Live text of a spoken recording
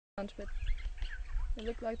but they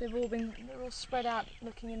look like they're all spread out,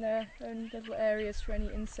 looking in their own little areas for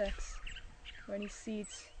any insects or any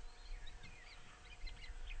seeds.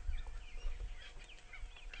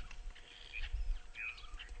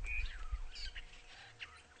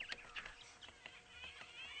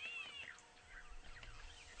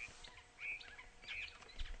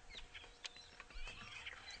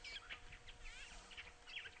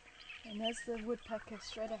 And there's the woodpecker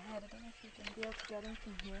straight ahead. I don't know if you can be able to get him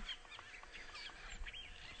from here.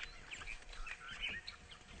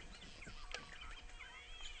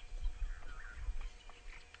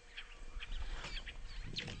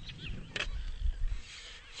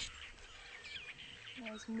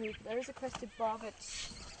 There's moved. There is a crested barbet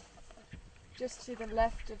just to the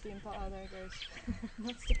left of the impala. Oh, there it goes.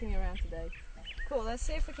 Not sticking around today. Cool, let's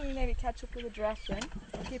see if we can maybe catch up with the giraffe then.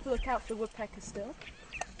 I'll keep a look out for the woodpecker still.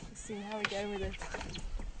 Let's see how we go with it.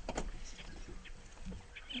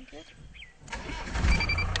 Okay.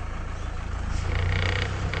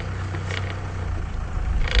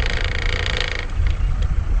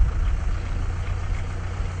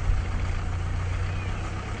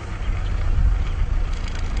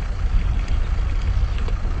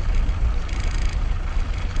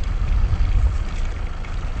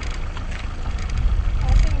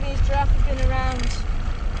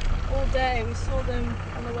 We saw them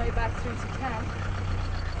on the way back through to camp.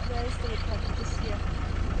 There's the woodpecker just here.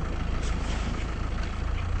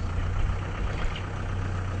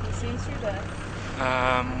 Can you see him through there?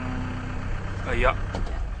 Yeah.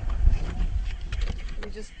 He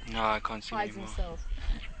just no, I can't see hides anymore. himself.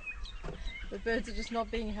 The birds are just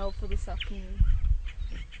not being helpful this afternoon.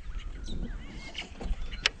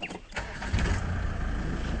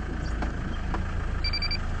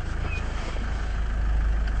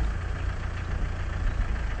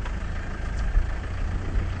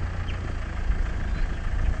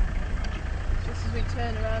 As we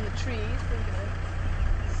turn around the trees,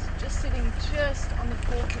 it's just sitting just on the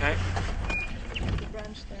fork of the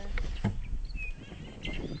branch there.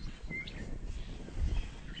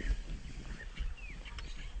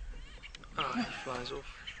 Oh, he flies off.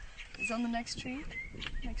 He's on the next tree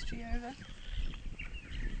over.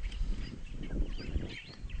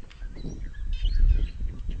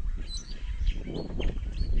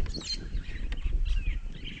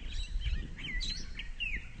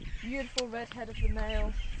 Beautiful red head of the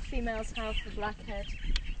male. Females have the black head,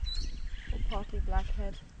 or partly black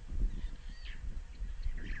head.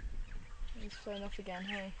 He's flown off again,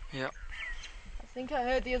 hey? Yeah. I think I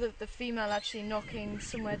heard the female actually knocking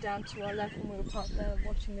somewhere down to our left when we were parked there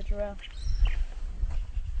watching the giraffe.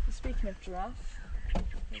 And speaking of giraffe,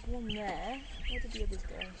 there's one there. Where did the others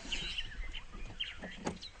go?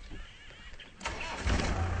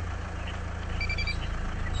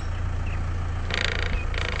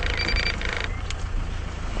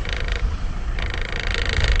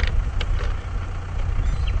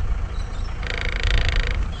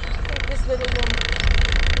 Little one.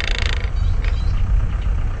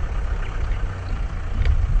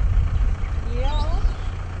 Yeah.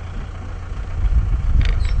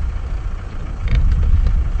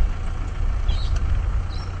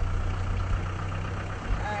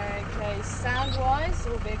 Okay, sound-wise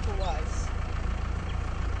or vehicle-wise?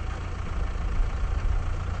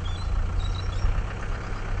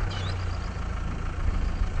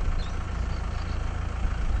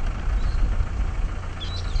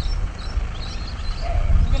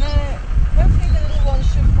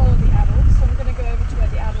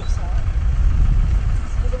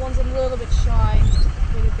 A little bit shy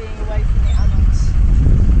with it being away from the adults. I'm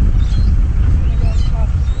going to go and park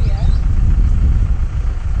here.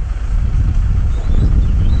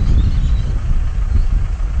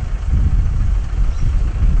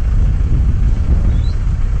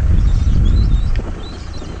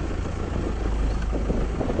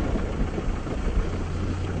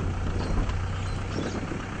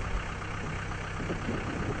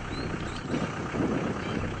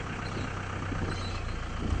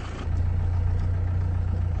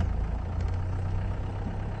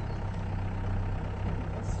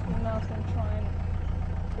 Female's going to try and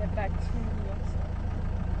get back to the youngster.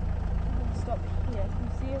 I'm going to stop here. Can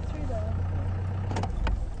you see her through there?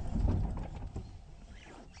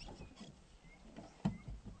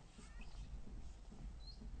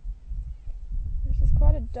 This is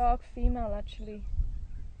quite a dark female actually.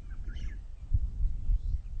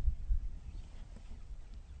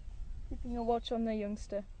 Keeping a watch on the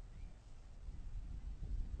youngster.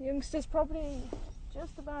 The youngster's probably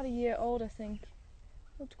just about a year old, I think.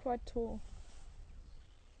 Looked quite tall.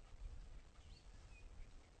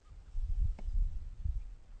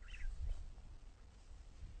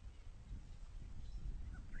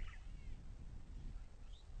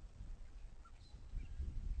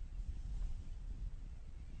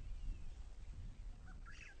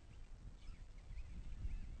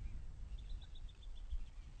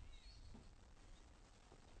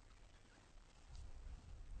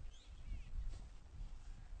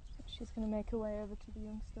 she's going to make her way over to the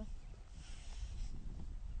youngster.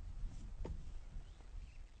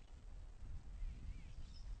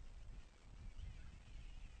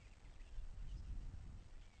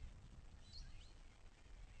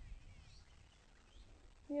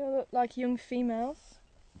 You look like young females.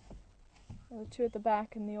 The two at the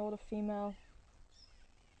back and the older female.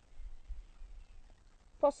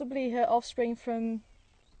 Possibly her offspring from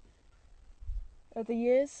other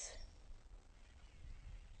years.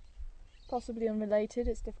 Possibly unrelated,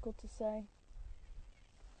 it's difficult to say.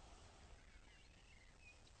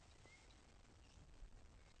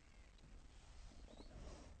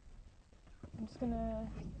 I'm just gonna...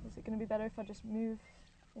 Is it gonna be better if I just move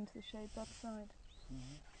into the shade that side?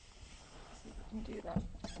 Mm-hmm. See if I can do that.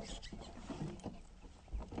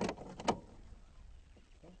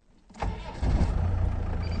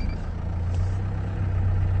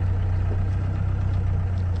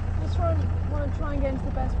 Just want to try and get into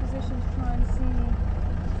the best position to try and see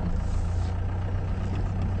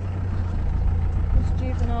this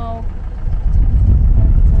juvenile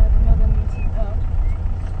and the mother meeting up.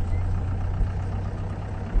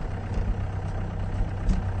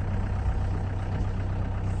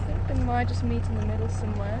 I think they might just meet in the middle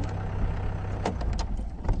somewhere.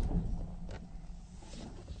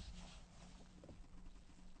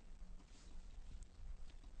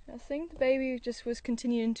 I think the baby just was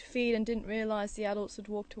continuing to feed and didn't realise the adults had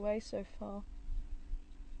walked away so far.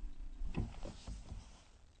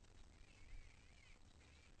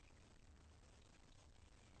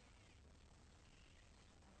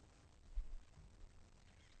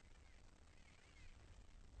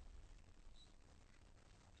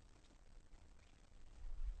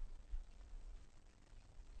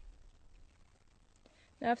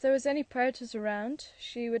 Now if there was any predators around,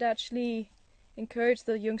 she would actually encourage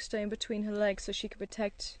the youngster in between her legs so she could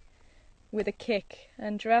protect with a kick.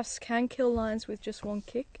 And giraffes can kill lions with just one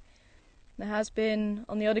kick. There has been,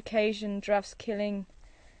 on the odd occasion, giraffes killing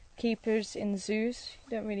keepers in zoos.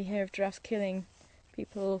 You don't really hear of giraffes killing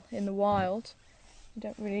people in the wild. You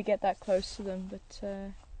don't really get that close to them, but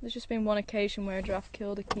there's just been one occasion where a giraffe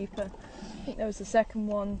killed a keeper. I think there was the second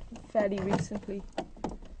one fairly recently.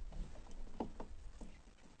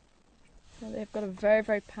 So they've got a very,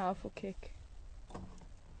 very powerful kick.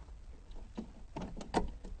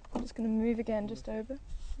 I'm just going to move again just over.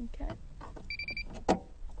 Okay.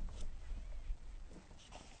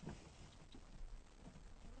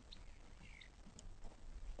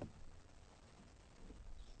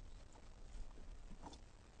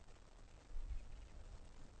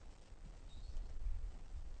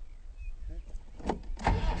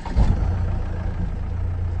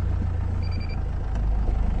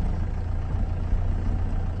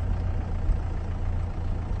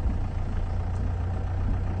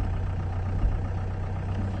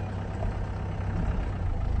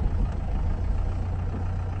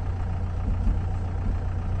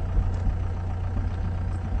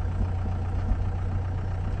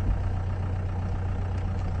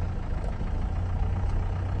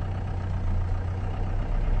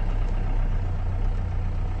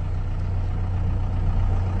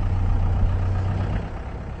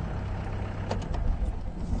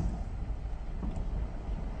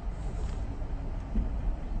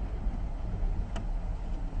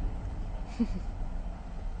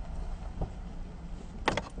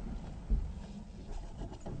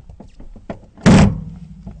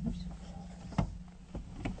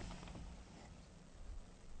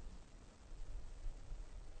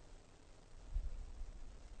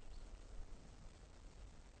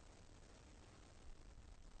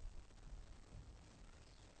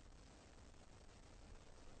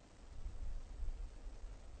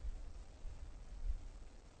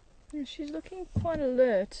 She's looking quite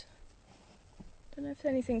alert. Don't know if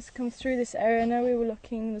anything's come through this area. I know we were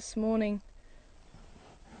looking this morning.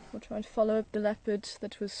 We're trying to follow up the leopard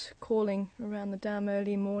that was calling around the dam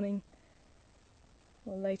early morning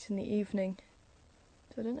or late in the evening.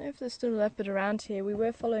 So I don't know if there's still a leopard around here. We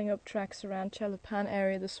were following up tracks around Chelapan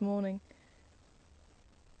area this morning.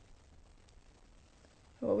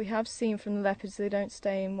 But what we have seen from the leopards, they don't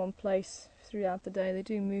stay in one place throughout the day. They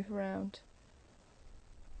do move around.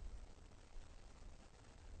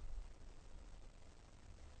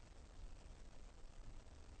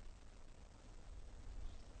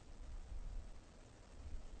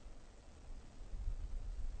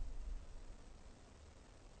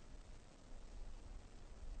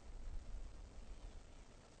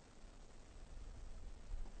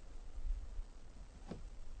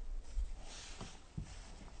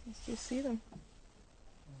 Do you see them?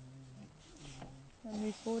 I'll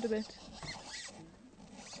move forward a bit.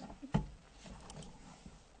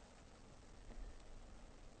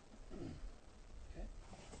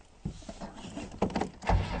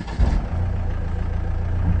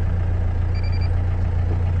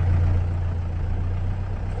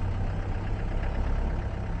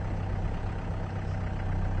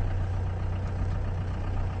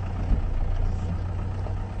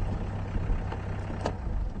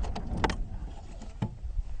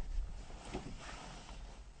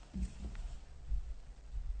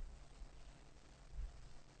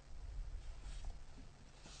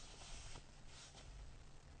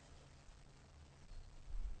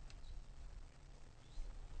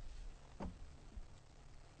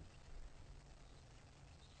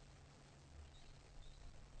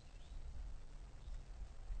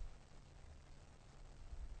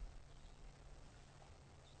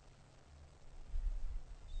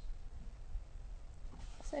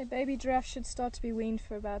 So baby giraffes should start to be weaned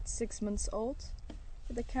for about 6 months old,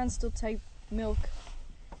 but they can still take milk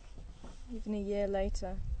even a year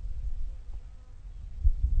later.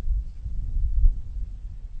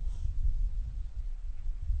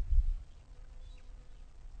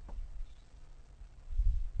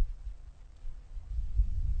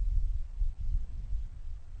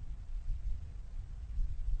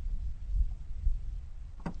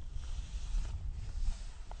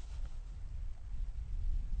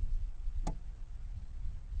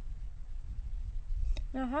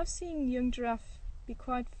 Now I have seen young giraffe be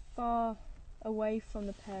quite far away from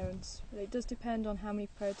the parents, but it does depend on how many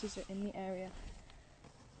predators are in the area.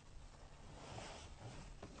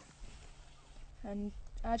 And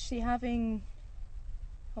actually having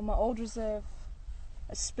on my old reserve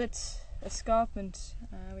a split escarpment,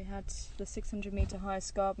 we had the 600 metre high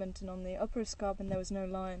escarpment, and on the upper escarpment there was no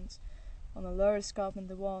lions. On the lower escarpment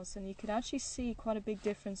there was, and you could actually see quite a big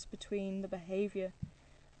difference between the behaviour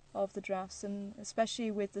of the giraffes, and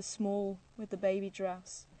especially with the baby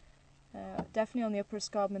giraffes. Definitely on the upper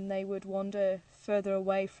escarpment they would wander further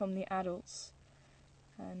away from the adults,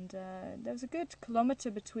 and there was a good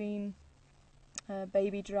kilometre between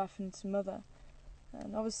baby giraffe and its mother,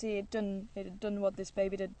 and obviously it had done what this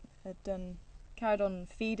baby had done, carried on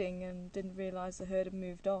feeding and didn't realise the herd had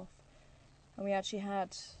moved off, and we actually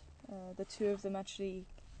had the two of them actually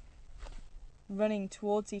running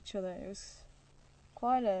towards each other. It was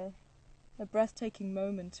quite a breathtaking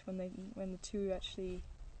moment when the two actually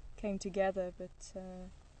came together, but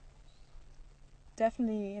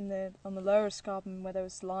definitely on the lower escarpment where there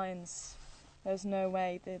was lions, there was no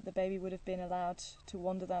way the baby would have been allowed to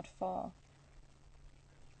wander that far.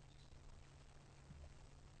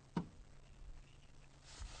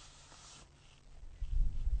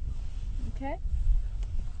 Okay.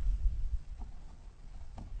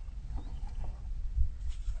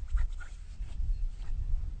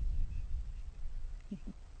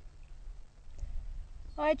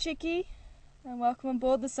 Hi Chicky, and welcome on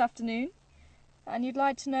board this afternoon. And you'd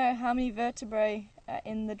like to know how many vertebrae are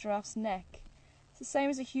in the giraffe's neck. It's the same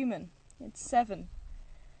as a human, it's 7.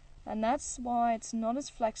 And that's why it's not as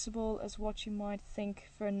flexible as what you might think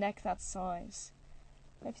for a neck that size.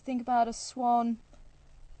 If you think about a swan,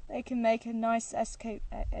 they can make a nice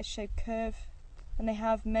S-shaped curve, and they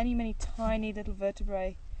have many tiny little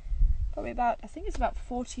vertebrae, probably I think it's about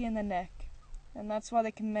 40 in their neck, and that's why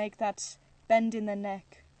they can make that bend in their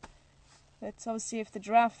neck. But obviously if the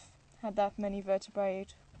giraffe had that many vertebrae,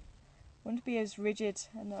 it wouldn't be as rigid,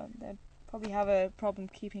 and they'd probably have a problem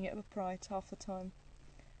keeping it upright half the time.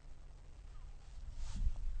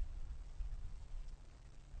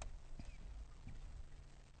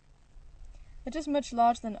 They're just much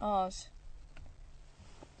larger than ours.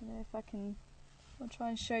 I don't know if I'll try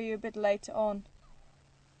and show you a bit later on.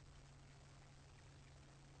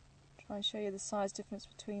 Try and show you the size difference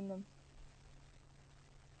between them.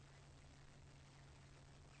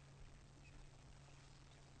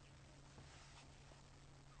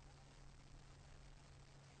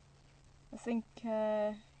 I think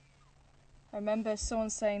I remember someone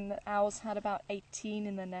saying that owls had about 18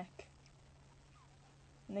 in their neck.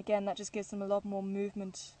 And again, that just gives them a lot more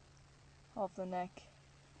movement of the neck.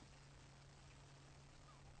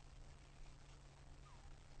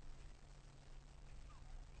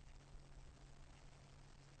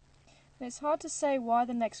 And it's hard to say why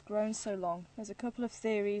the neck's grown so long. There's a couple of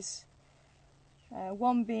theories.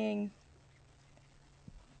 One being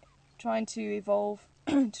trying to evolve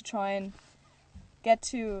to try and get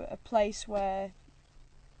to a place where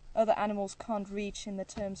other animals can't reach in the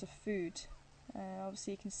terms of food.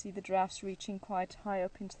 Obviously you can see the giraffes reaching quite high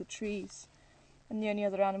up into the trees, and the only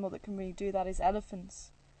other animal that can really do that is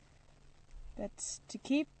elephants. But to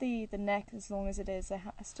keep the neck as long as it is, there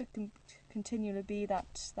has to continually be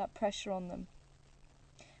that pressure on them.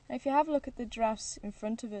 And if you have a look at the giraffes in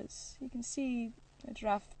front of us, you can see a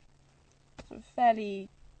giraffe sort of fairly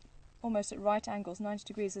almost at right angles, 90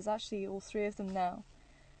 degrees. There's actually all 3 of them now.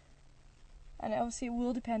 And obviously it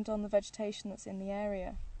will depend on the vegetation that's in the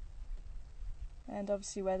area. And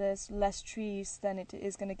obviously where there's less trees, then it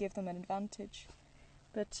is going to give them an advantage.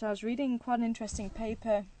 But I was reading quite an interesting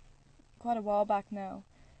paper quite a while back now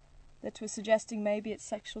that was suggesting maybe it's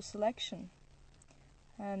sexual selection.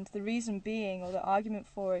 And the reason being, or the argument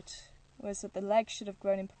for it, was that the legs should have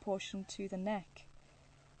grown in proportion to the neck,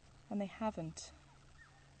 and they haven't.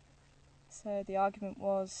 So the argument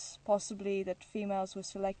was possibly that females were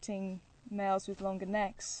selecting males with longer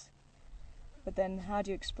necks, but then how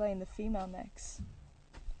do you explain the female necks?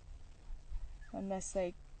 Unless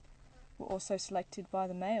they were also selected by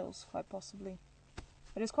the males, quite possibly.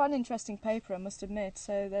 But it's quite an interesting paper, I must admit.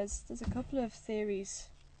 So there's a couple of theories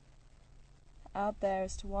out there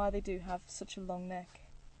as to why they do have such a long neck.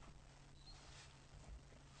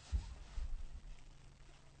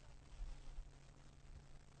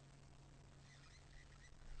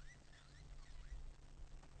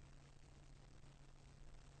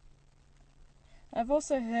 I've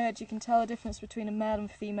also heard you can tell the difference between a male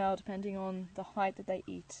and female depending on the height that they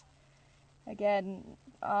eat. Again,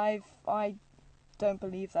 I don't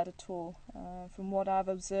believe that at all. From what I've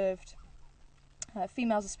observed,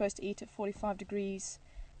 females are supposed to eat at 45 degrees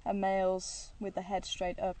and males with the head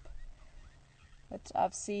straight up. But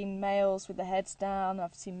I've seen males with the heads down,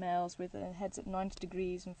 I've seen males with the heads at 90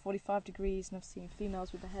 degrees and 45 degrees, and I've seen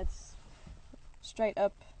females with the heads straight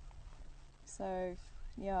up. So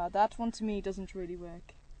yeah, that one to me doesn't really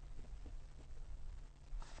work.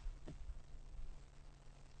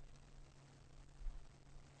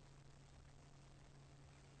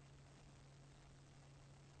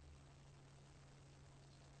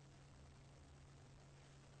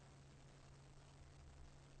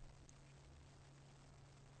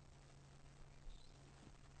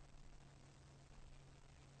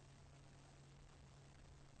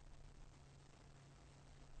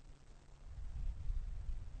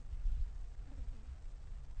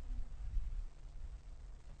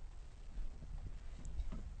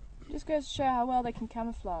 Just goes to show how well they can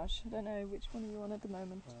camouflage. I don't know which one are you on at the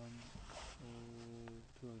moment.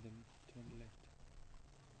 Two of them, two on the left.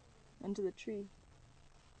 Under the tree?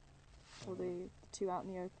 Or the two out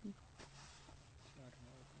in the open? Two out in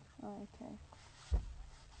the open. Oh, okay.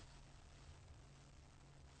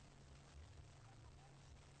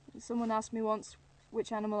 Someone asked me once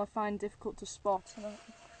which animal I find difficult to spot, and I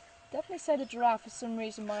definitely say the giraffe. For some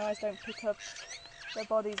reason my eyes don't pick up their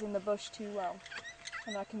bodies in the bush too well,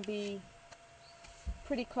 and I can be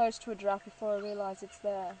pretty close to a giraffe before I realise it's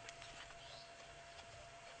there.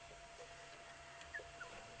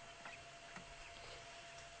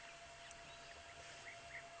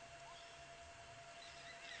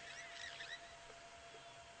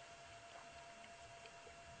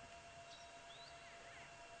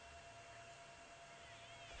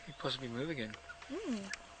 Could possibly move again.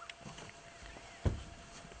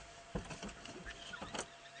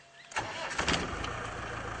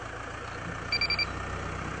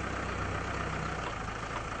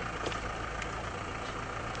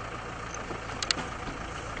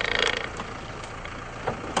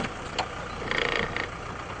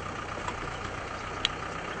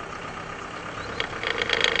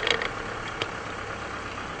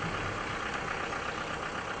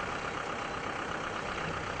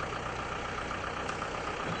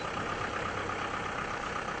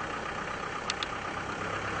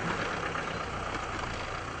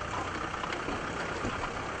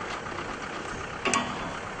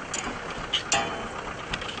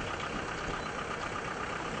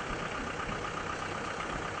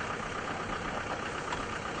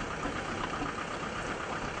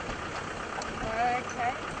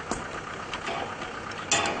 Okay.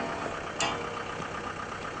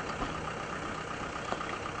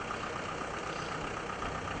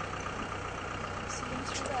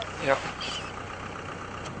 Yeah.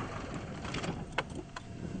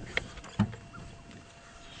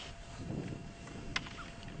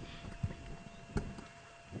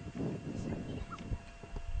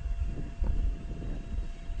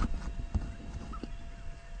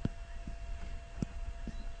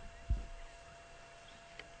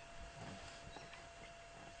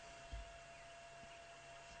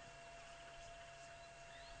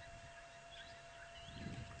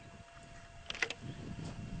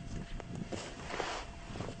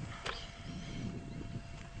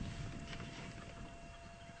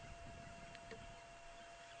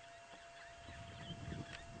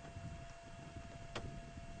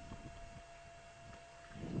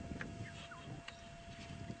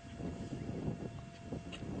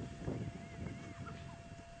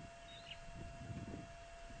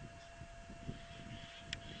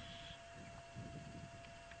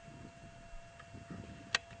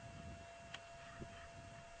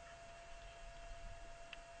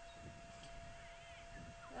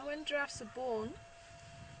 Now when giraffes are born,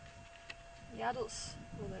 the adults,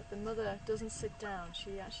 or the mother, doesn't sit down,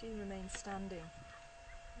 she actually remains standing,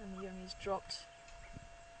 and the young is dropped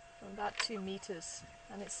from about 2 meters,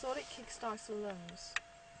 and it's thought it kickstarts the lungs.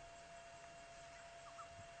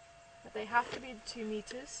 But they have to be 2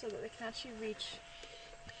 meters so that they can actually reach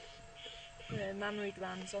the mammary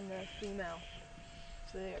glands on the female,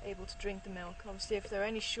 so they're able to drink the milk. Obviously if they're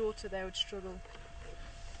any shorter they would struggle,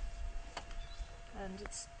 and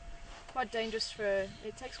it's quite dangerous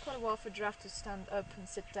it takes quite a while for a giraffe to stand up and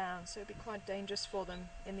sit down, so it'd be quite dangerous for them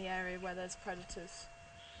in the area where there's predators.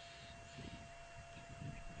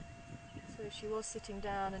 So if she was sitting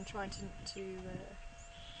down and trying to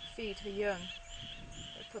feed her young,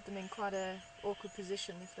 it put them in quite a awkward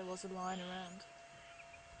position if there was a lion around.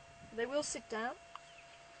 They will sit down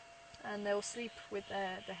and they'll sleep with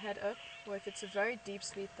the head up, or if it's a very deep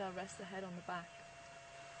sleep they'll rest the head on the back.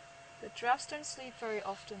 But giraffes don't sleep very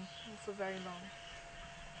often or for very long.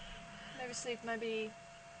 Maybe sleep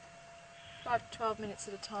about 12 minutes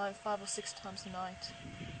at a time, 5 or 6 times a night.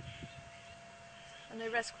 And they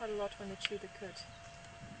rest quite a lot when they chew the cud.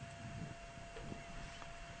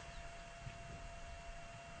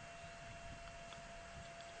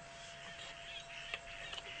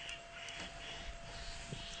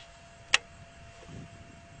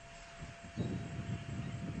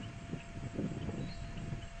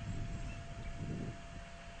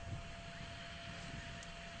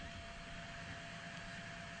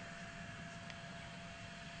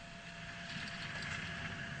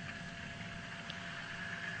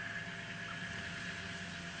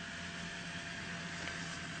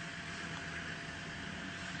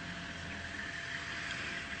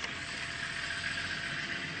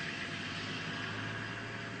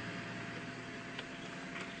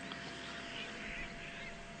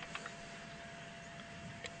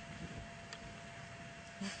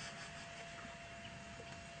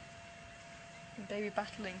 Baby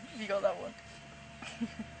battling, you got that one.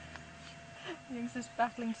 Youngsters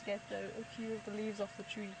battling to get a few of the leaves off the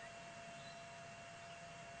tree.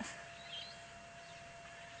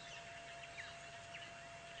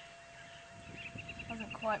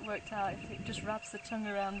 Hasn't quite worked out if it just wraps the tongue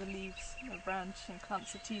around the leaves of a branch and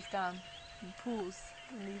clamps the teeth down and pulls,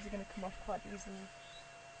 the leaves are going to come off quite easily.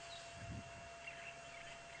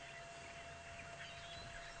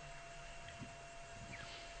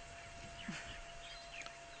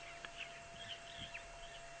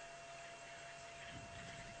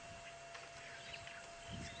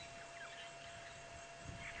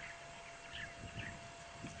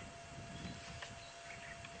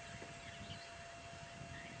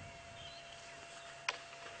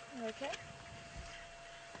 Okay.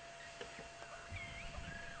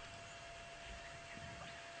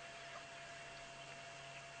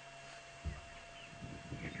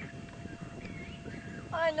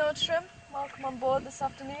 Hi Nordstrom, welcome on board this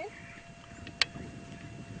afternoon.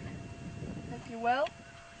 Hope you're well.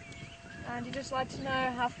 And you'd just like to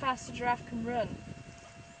know how fast a giraffe can run.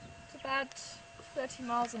 It's about 30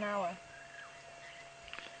 miles an hour.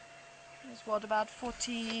 It's what, about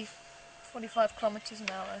 45 kilometers an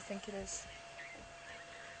hour, I think it is.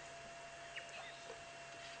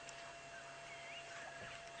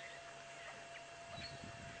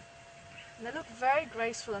 And they look very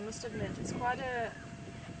graceful, I must admit. It's quite a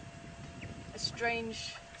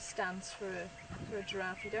strange stance for a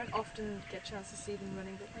giraffe. You don't often get a chance to see them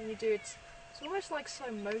running, but when you do, it's almost like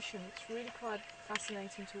slow motion. It's really quite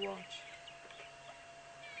fascinating to watch.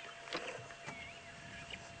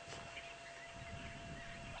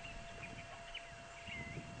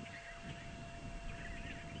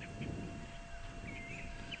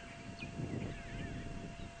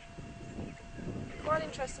 Quite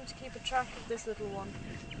interesting to keep a track of this little one.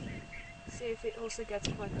 See if it also gets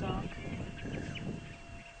quite dark.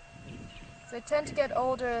 So they tend to get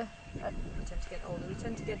older. They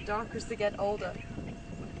tend to get darker as they get older.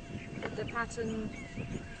 But the pattern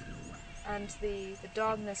and the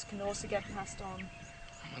darkness can also get passed on.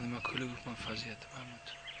 And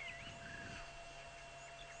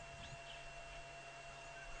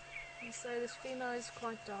so this female is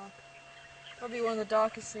quite dark. Probably one of the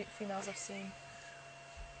darkest females I've seen.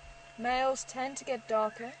 Males tend to get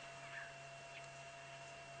darker,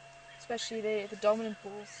 especially the dominant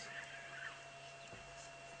bulls.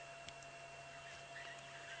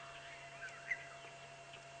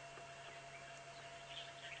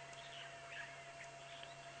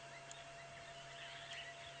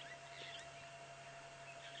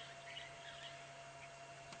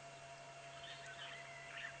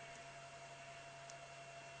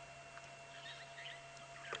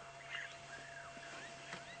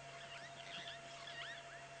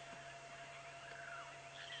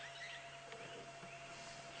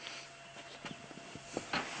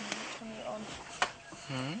 Which one are you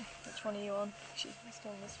on? Which one are you on? She's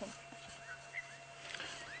still on this one.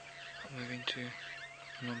 Moving to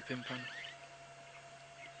non-pimpan.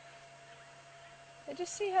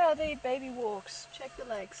 Just see how the baby walks. Check the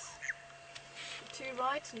legs. Two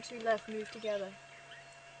right and two left move together.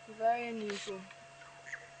 Very unusual.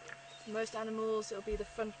 For most animals it'll be the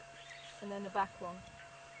front and then the back one.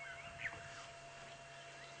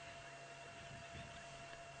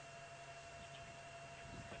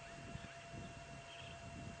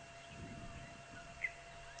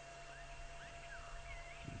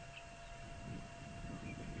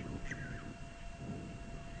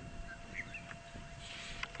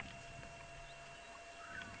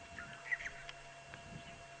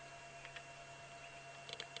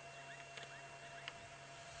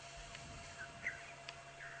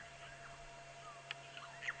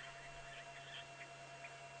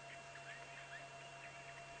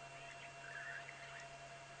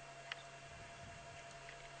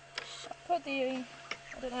 put the,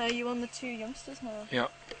 I don't know, you on the two youngsters now? Yeah.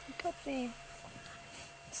 You put the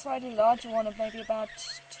slightly larger one of maybe about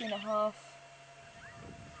 2.5,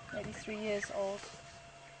 maybe 3 years old.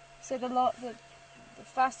 So the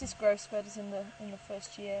fastest growth spurt is in the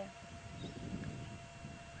first year.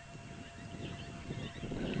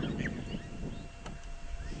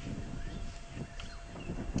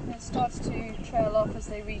 And it starts to trail off as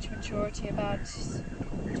they reach maturity, about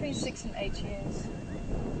between 6 and 8 years.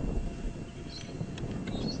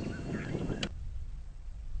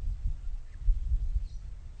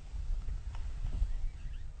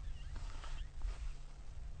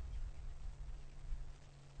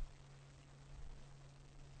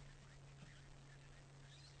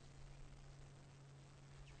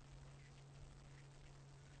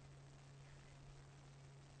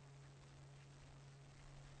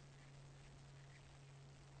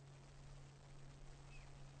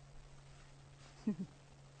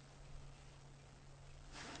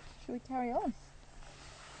 Shall we carry on?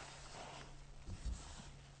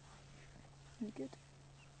 You good?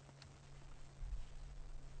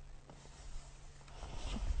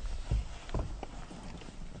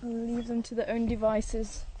 We'll leave them to their own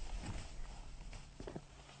devices.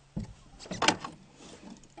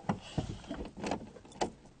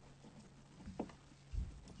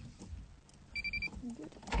 You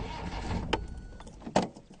good?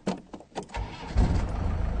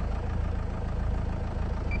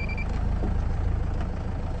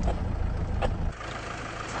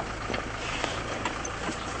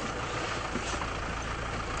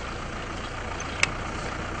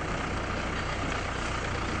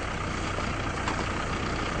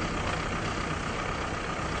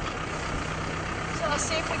 So I'll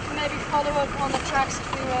see if we can maybe follow up on the tracks that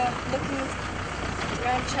we were looking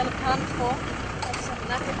around Chelapan for. There's some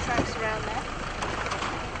leopard tracks around there. A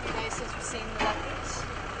few days since we've seen the leopards.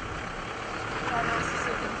 Quite nice to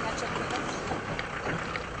see if we can catch up with them.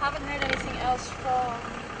 Haven't heard anything else from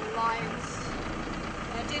the lions.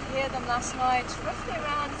 I did hear them last night, roughly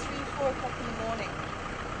around 3-4 o'clock in the morning.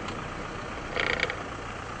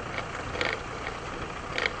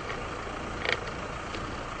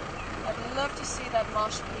 I'd love to see that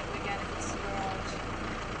marsh beaver again if it's still around.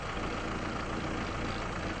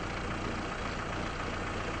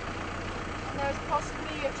 And there's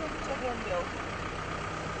possibly a trumpeter hornbill.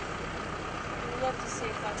 I'd love to see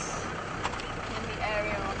if that's in the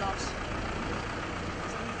area or not.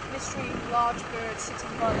 There's a mystery large bird sitting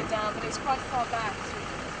farther down, but it's quite far back to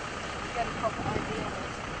get a proper idea of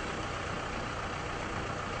it.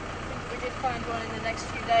 I think if we did find one in the next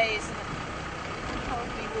few days, then it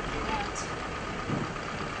probably would be that.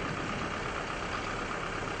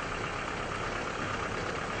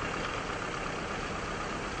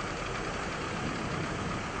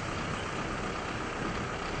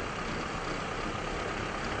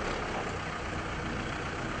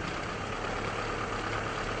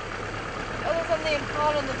 Other than the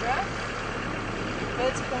impala and the giraffe,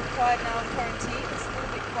 birds have gone quiet now in quarantine. It's a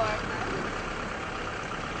little bit quiet now.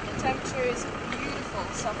 The temperature is beautiful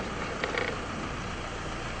this afternoon.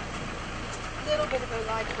 A little bit of a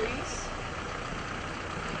light breeze.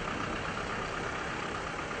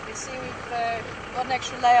 You see we've got an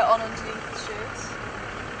extra layer on underneath the shirts.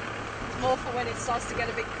 It's more for when it starts to get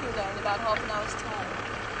a bit cooler in about half an hour's time.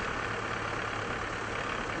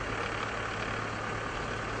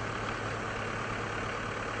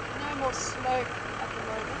 No more smoke at the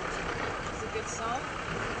moment, which is a good sign.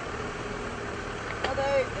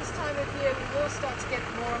 Although this time of year we will start to get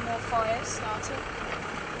more and more fires starting,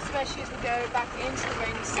 especially as we go back into the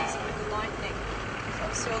rainy season with the lightning. So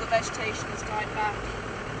obviously all the vegetation has dried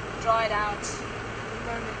out. At the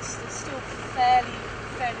moment it's still fairly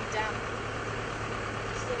damp.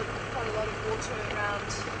 There's still quite a lot of water around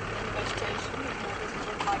in the vegetation, even though it doesn't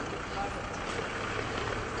look like it at the moment.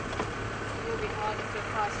 It will be harder for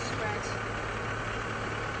fires to spread.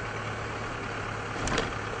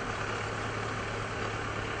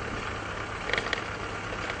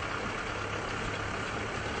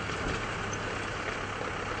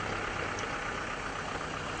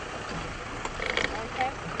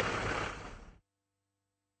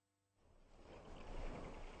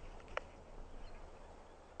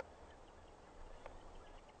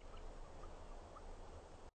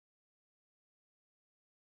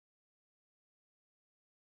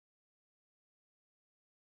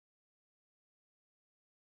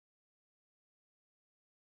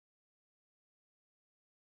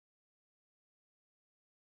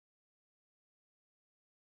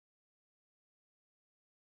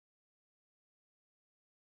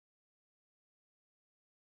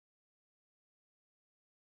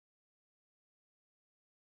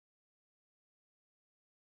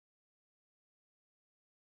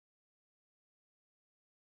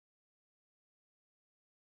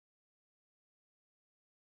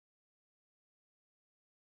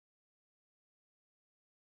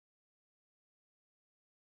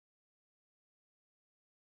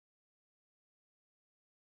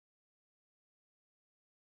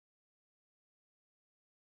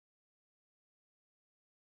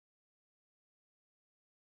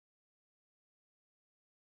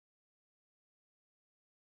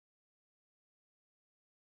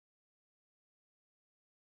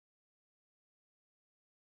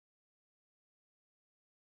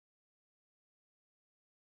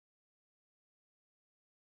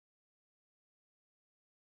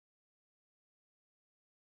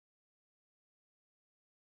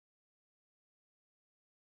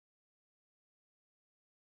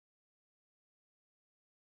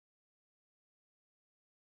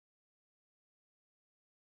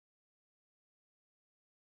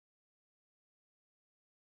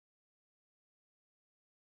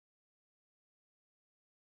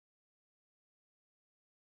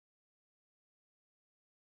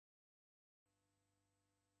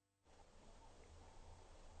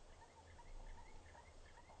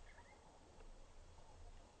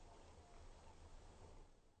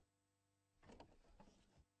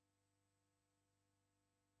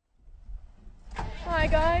 Hi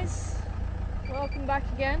guys, welcome back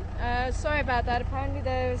again. Sorry about that, apparently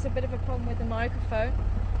there was a bit of a problem with the microphone,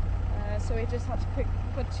 so we just had to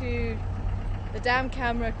put to the damn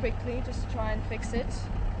camera quickly just to try and fix it.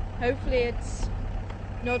 Hopefully it's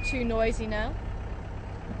not too noisy now.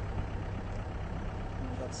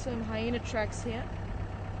 I've got some hyena tracks here.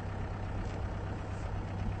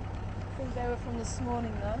 I think they were from this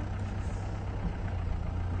morning though.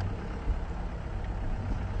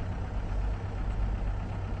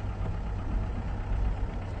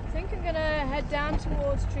 I think I'm gonna head down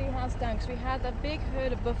towards Treehouse Down because we had that big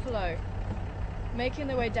herd of buffalo making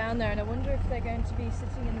their way down there, and I wonder if they're going to be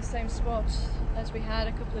sitting in the same spot as we had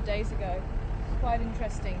a couple of days ago. Quite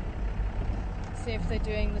interesting. See if they're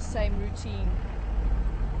doing the same routine.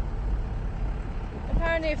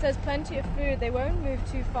 Apparently if there's plenty of food they won't move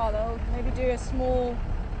too far, they'll maybe do a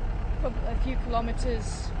few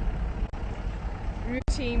kilometers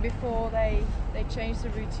routine before they change the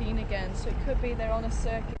routine again, so it could be they're on a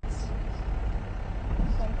circuit.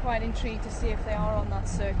 So I'm quite intrigued to see if they are on that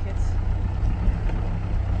circuit.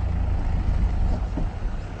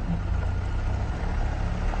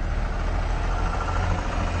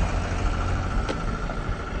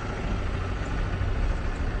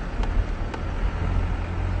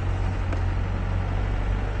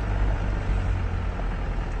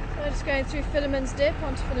 So I'm just going through Philemon's Dip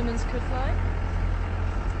onto Philemon's Cuttline.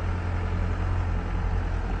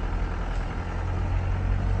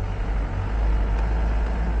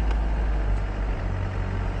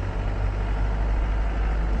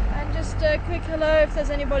 A quick hello if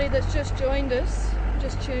there's anybody that's just joined us,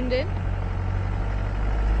 just tuned in.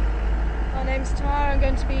 My name's Tara, I'm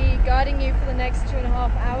going to be guiding you for the next 2.5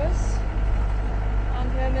 hours. And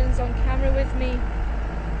Herman's on camera with me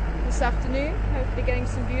this afternoon, hopefully getting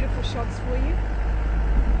some beautiful shots for you.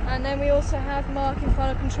 And then we also have Mark in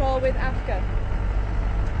final control with Africa.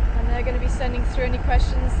 And they're going to be sending through any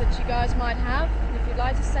questions that you guys might have. And if you'd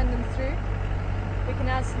like to send them through, we can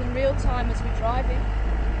answer them real time as we drive in.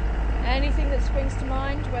 Anything that springs to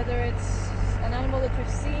mind, whether it's an animal that we've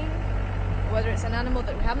seen, or whether it's an animal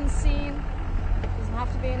that we haven't seen. It doesn't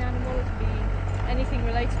have to be an animal, it can be anything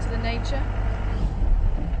related to the nature.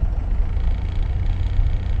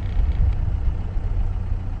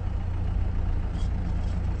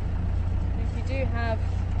 And if you do have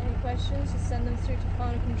any questions, just send them through to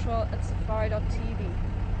finalcontrol@safari.tv.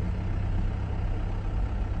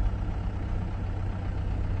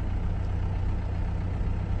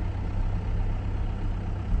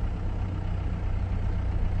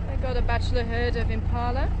 Got a bachelor herd of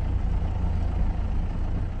impala.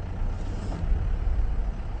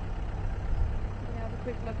 We'll have a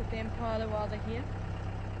quick look at the impala while they're here.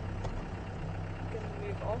 I'm going to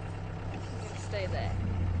move off. I'm going to stay there.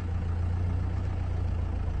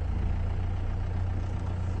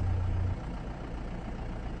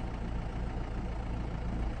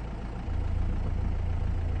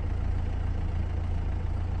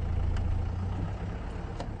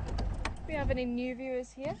 Do we have any new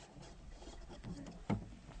viewers here?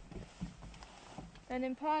 An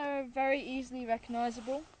impala are very easily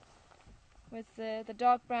recognisable, with the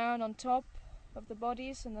dark brown on top of the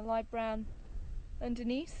bodies and the light brown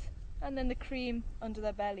underneath, and then the cream under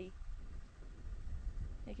their belly.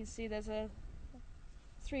 You can see there's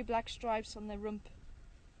 3 black stripes on their rump,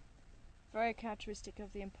 very characteristic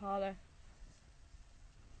of the impala.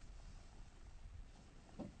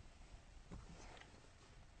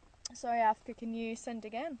 Sorry Africa, can you send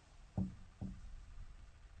again?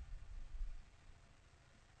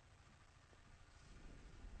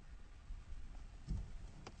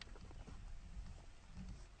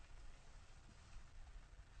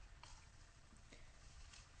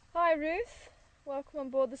 Hi Ruth, welcome on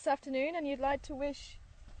board this afternoon, and you'd like to wish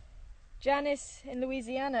Janice in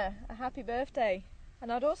Louisiana a happy birthday,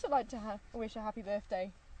 and I'd also like to wish a happy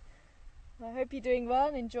birthday. I hope you're doing well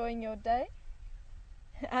and enjoying your day.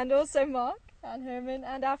 And also Mark and Herman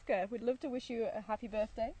and Afka, we'd love to wish you a happy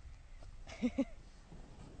birthday. So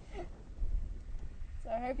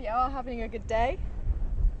I hope you are having a good day,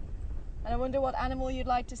 and I wonder what animal you'd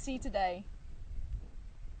like to see today.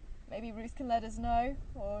 Maybe Ruth can let us know,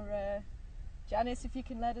 or Janice if you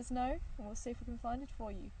can let us know, and we'll see if we can find it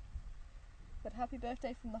for you. But happy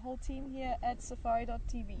birthday from the whole team here at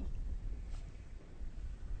Safari.tv.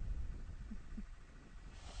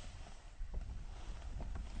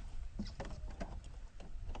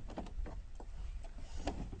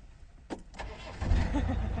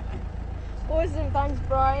 Awesome, thanks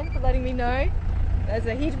Brian for letting me know. There's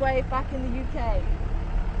a heat wave back in the UK.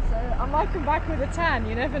 So I might come back with a tan,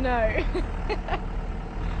 you never know.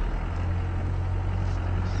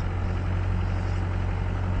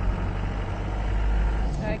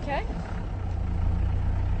 okay?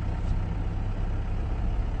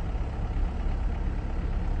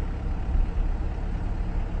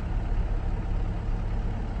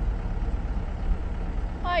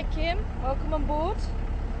 Hi Kim, welcome on board.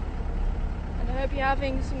 And I hope you're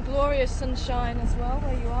having some glorious sunshine as well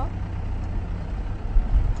where you are.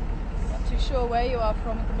 Not too sure where you are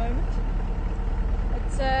from at the moment.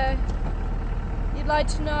 But you'd like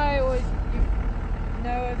to know, or you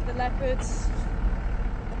know of the leopards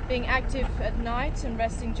being active at night and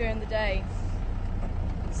resting during the day.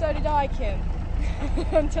 So did I, Kim,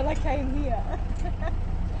 until I came here.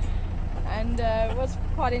 And what's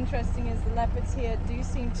quite interesting is the leopards here do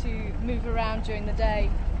seem to move around during the day.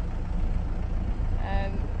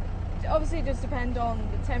 Obviously it does depend on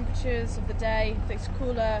the temperatures of the day. If it's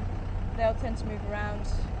cooler, they'll tend to move around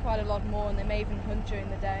quite a lot more, and they may even hunt during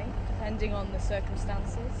the day, depending on the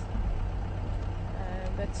circumstances.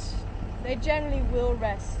 But they generally will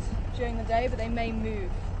rest during the day, but they may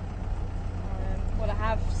move. What I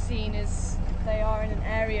have seen is if they are in an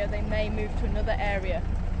area, they may move to another area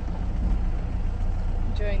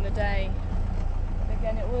during the day. But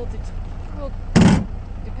again, it will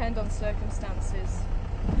depend on circumstances.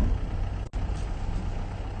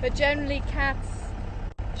 But generally cats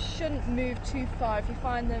shouldn't move too far. If you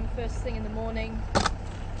find them first thing in the morning,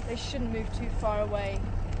 they shouldn't move too far away.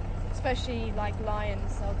 Especially like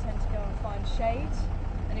lions, they'll tend to go and find shade.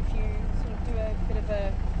 And if you sort of do a bit of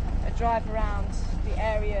a drive around the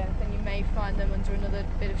area, then you may find them under another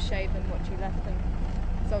bit of shade than what you left them.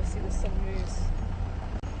 Because obviously the sun moves,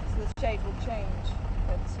 so the shade will change.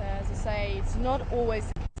 But as I say, it's not always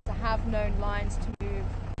the case. I have known lions to move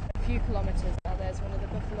a few kilometres. Now there's one of the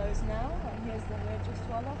buffaloes now, and here's the herd just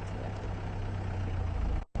while up here.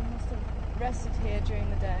 They must have rested here during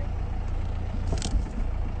the day.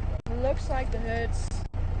 It looks like the herd's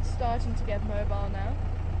starting to get mobile now.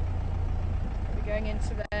 We're going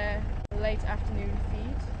into their late afternoon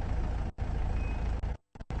feed.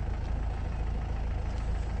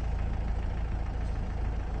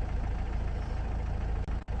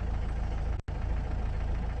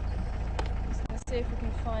 Let's see if we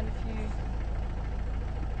can find a few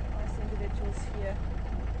nice individuals here.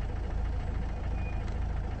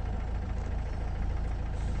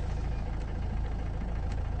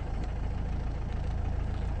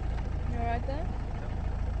 You alright there?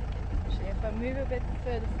 Actually, if I move a bit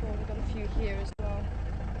further forward, we've got a few here as well.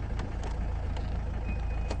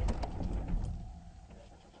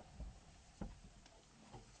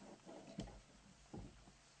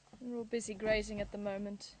 They're all busy grazing at the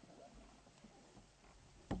moment.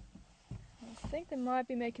 I think they might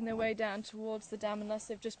be making their way down towards the dam unless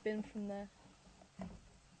they've just been from there.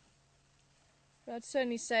 But I'd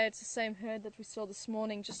certainly say it's the same herd that we saw this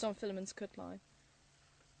morning just on Philemon's cut line.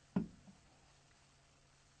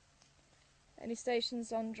 Any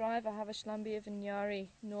stations on drive? I have a Shlambi of Nyari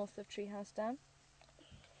north of Treehouse Dam.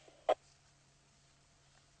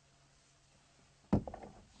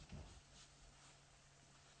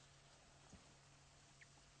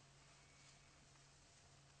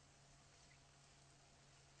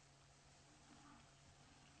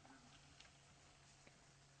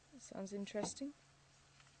 Sounds interesting.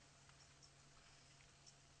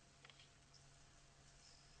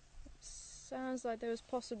 Sounds like there was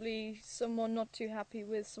possibly someone not too happy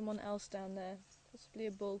with someone else down there. Possibly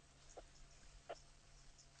a bull.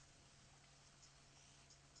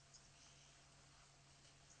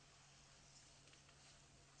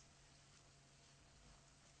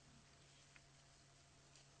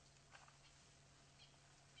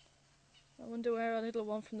 I wonder where our little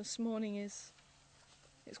one from this morning is.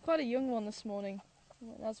 It's quite a young one this morning.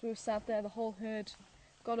 As we were sat there, the whole herd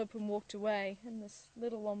got up and walked away, and this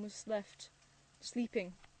little one was left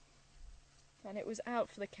sleeping. And it was out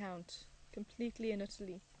for the count, completely and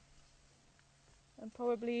utterly. And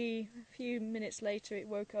probably a few minutes later it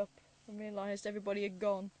woke up and realised everybody had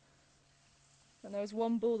gone. And there was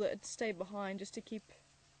one bull that had stayed behind just to keep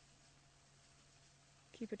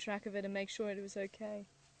a track of it and make sure it was okay.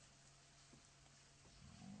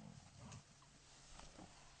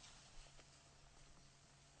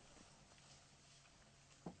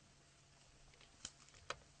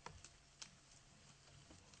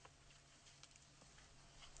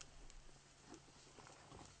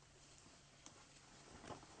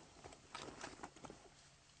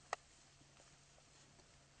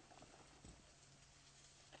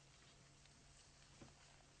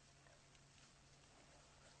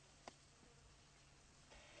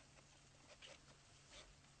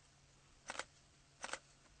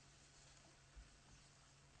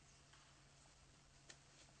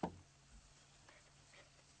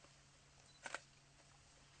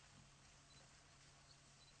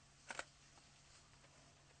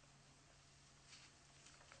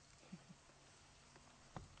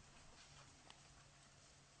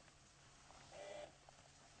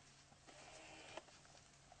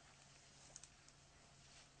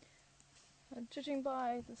 Judging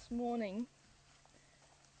by this morning,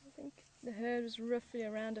 I think the herd was roughly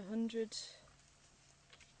around 100,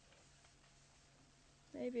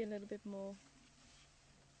 maybe a little bit more.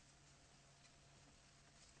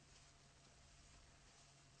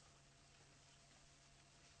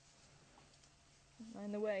 Am I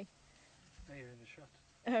in the way? No, you're in the shot.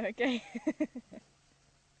 Oh, okay.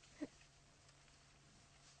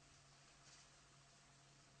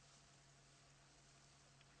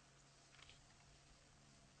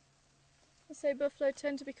 I say buffalo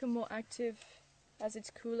tend to become more active as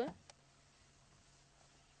it's cooler.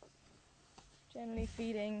 Generally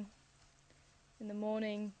feeding in the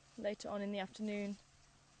morning, later on in the afternoon,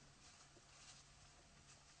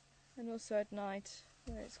 and also at night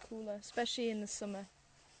where it's cooler, especially in the summer.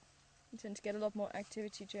 You tend to get a lot more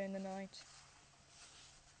activity during the night.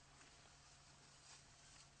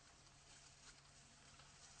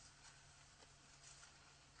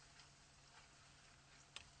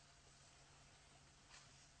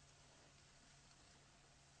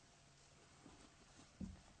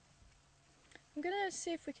 I'm gonna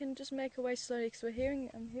see if we can just make our way slowly because I'm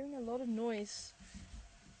hearing a lot of noise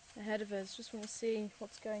ahead of us. Just want to see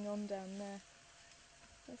what's going on down there.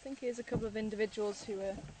 I think here's a couple of individuals who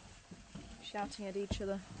are shouting at each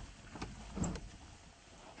other.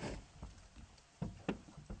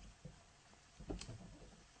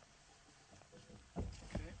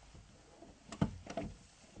 Okay.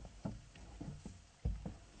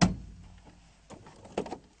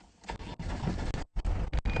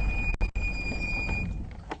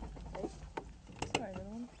 Sorry,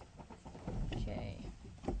 little one. Okay.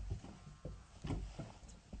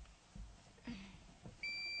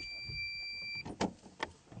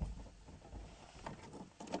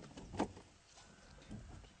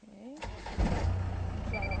 Okay.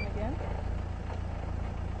 Try that one again.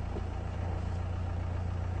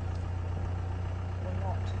 Or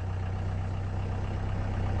not.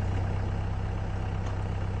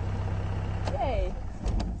 Yay!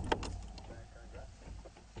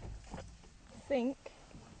 I think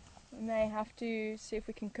we may have to see if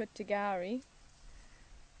we can cut to Gowrie.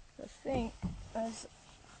 I think there's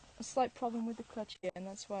a slight problem with the clutch here, and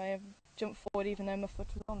that's why I've jumped forward even though my foot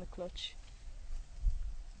was on the clutch.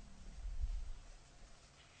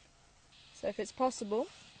 So if it's possible,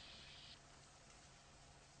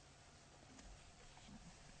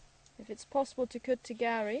 to cut to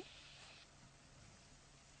Gowrie,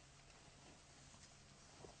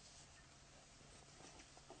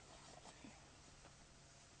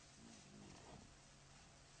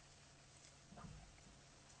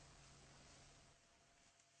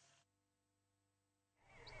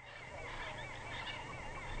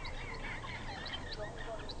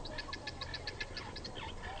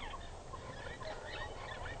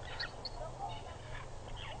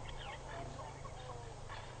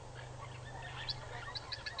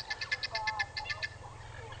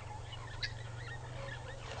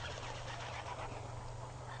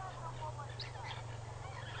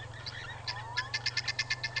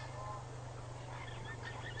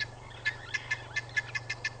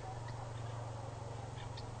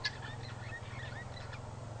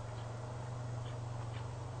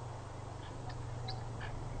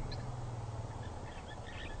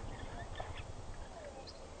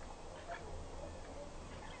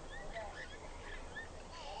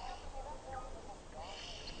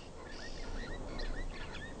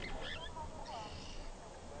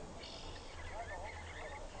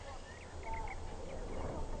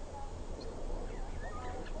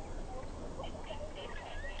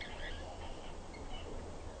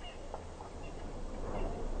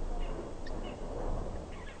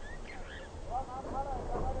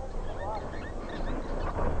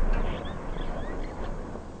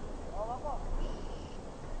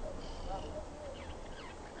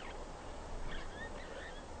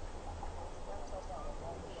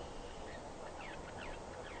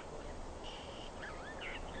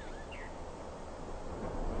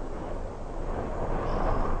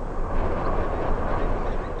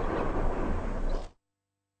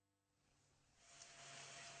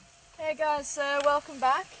 hey guys, welcome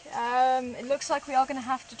back. It looks like we are going to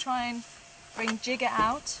have to try and bring Jigger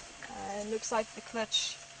out. It looks like the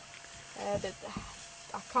clutch, that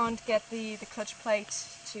I can't get the clutch plate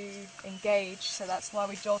to engage, so that's why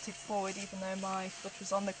we jolted forward even though my foot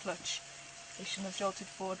was on the clutch. We shouldn't have jolted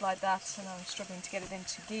forward like that, and I'm struggling to get it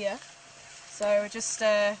into gear. So we're just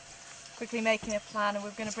quickly making a plan, and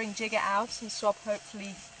we're going to bring Jigger out and swap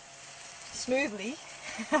hopefully smoothly.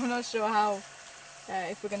 I'm not sure how.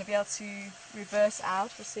 If we're going to be able to reverse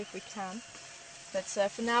out, we'll see if we can. But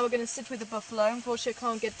for now we're going to sit with the buffalo. Unfortunately I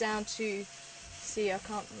can't get down to see, I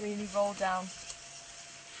can't really roll down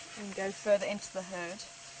and go further into the herd.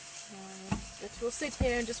 But we'll sit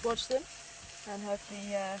here and just watch them, and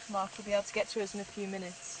hopefully Mark will be able to get to us in a few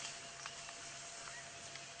minutes.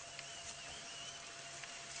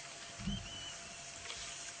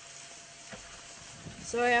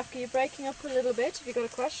 So after you're breaking up a little bit, have you got a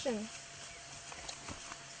question?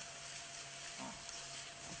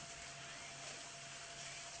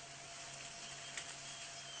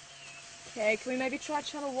 Okay, can we maybe try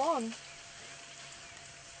channel 1?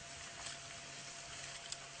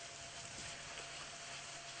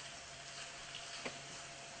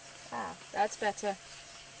 Ah, that's better.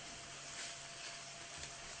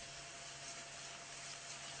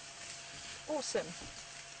 Awesome.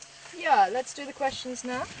 Yeah, let's do the questions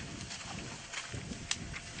now.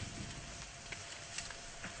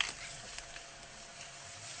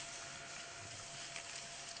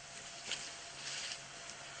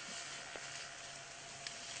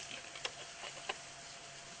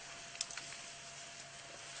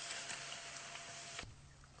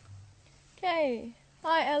 Okay,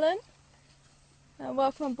 hi Ellen,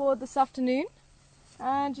 welcome on board this afternoon.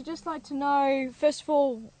 And you'd just like to know, first of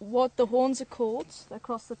all, what the horns are called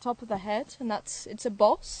across the top of the head, and it's a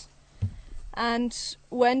boss. And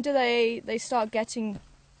when do they start getting,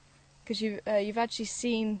 because you've actually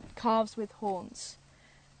seen calves with horns.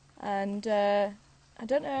 And I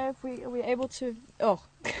don't know if are we able to, oh,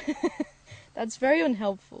 that's very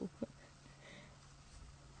unhelpful.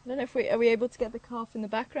 I don't know if are we able to get the calf in the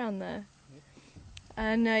background there. Yep.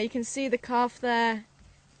 And you can see the calf there.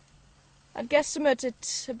 I'd guesstimate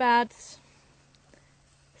it about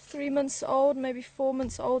 3 months old, maybe 4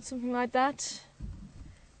 months old, something like that.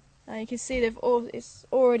 And you can see it's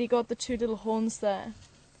already got the 2 little horns there.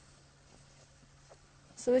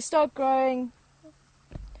 So they start growing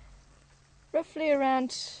roughly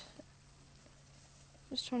around,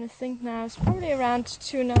 just trying to think now, it's probably around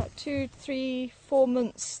 2, 3, 4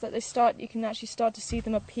 months that you can actually start to see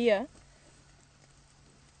them appear.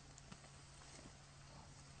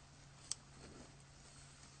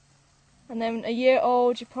 And then a year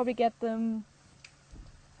old, you probably get them.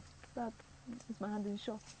 Is my hand in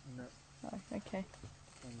shot? No. Oh, okay.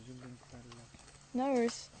 I'm zooming quite a lot. No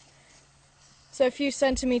worries. So a few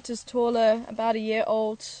centimeters taller, about a year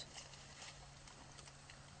old.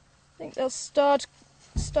 I think they'll start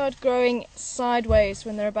growing sideways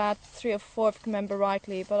when they're about 3 or 4, if I can remember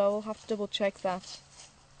rightly, but I will have to double check that.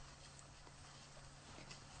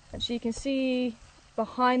 And so you can see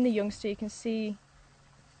behind the youngster, you can see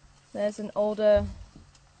there's an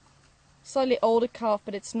slightly older calf,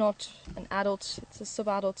 but it's not an adult, it's a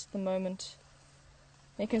sub-adult at the moment.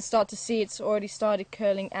 You can start to see it's already started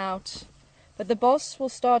curling out. But the boss will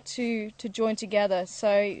start to join together,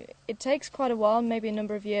 so it takes quite a while, maybe a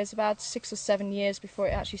number of years, about 6 or 7 years before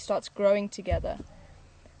it actually starts growing together.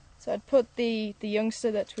 So I'd put the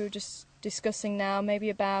youngster that we were just discussing now, maybe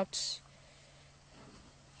about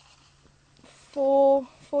 4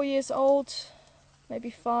 years old,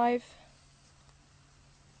 maybe 5.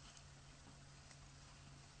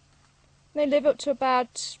 They live up to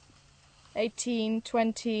about 18,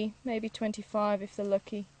 20, maybe 25 if they're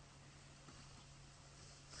lucky.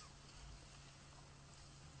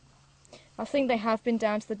 I think they have been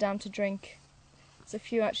down to the dam to drink. There's a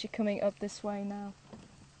few actually coming up this way now.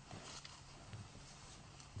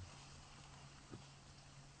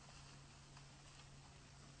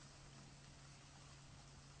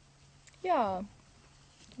 Yeah.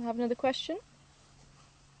 I have another question.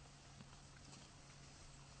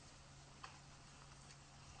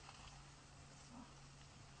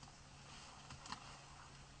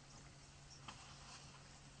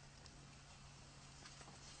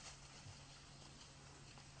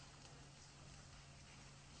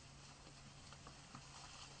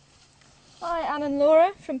 Hi, Anne and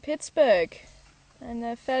Laura from Pittsburgh,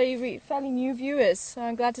 and fairly new viewers. So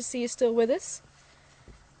I'm glad to see you still with us.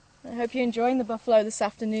 I hope you're enjoying the buffalo this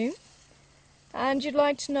afternoon. And you'd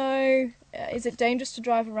like to know, is it dangerous to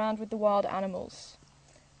drive around with the wild animals?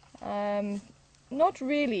 Not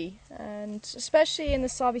really, and especially in the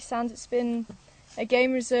Sabi Sands, it's been a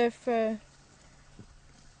game reserve for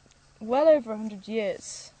well over 100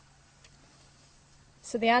 years.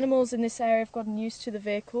 So the animals in this area have gotten used to the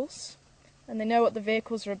vehicles, and they know what the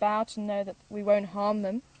vehicles are about and know that we won't harm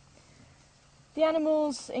them. The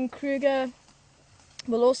animals in Kruger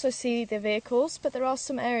will also see the vehicles, but there are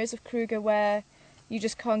some areas of Kruger where you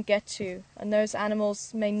just can't get to, and those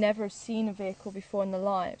animals may never have seen a vehicle before in their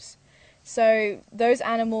lives. So those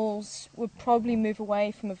animals would probably move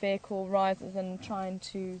away from a vehicle rather than trying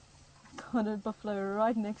to... Got a buffalo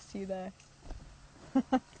right next to you there.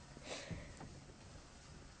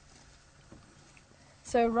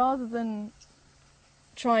 So rather than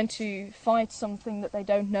trying to fight something that they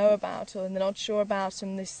don't know about or they're not sure about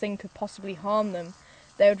and this thing could possibly harm them,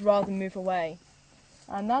 they would rather move away.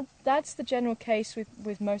 And that's the general case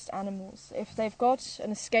with most animals. If they've got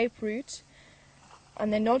an escape route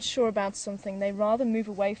and they're not sure about something, they rather move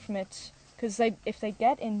away from it, because if they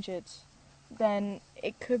get injured, then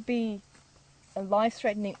it could be a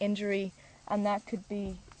life-threatening injury, and that could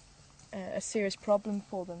be a serious problem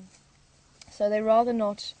for them. So they rather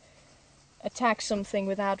not attack something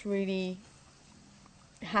without really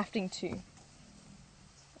having to.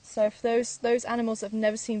 So if those animals have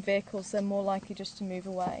never seen vehicles, they're more likely just to move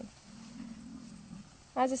away.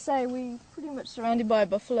 As I say, we're pretty much surrounded by a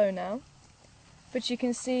buffalo now, but you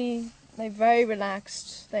can see they're very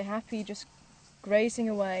relaxed, they're happy just grazing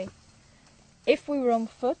away. If we were on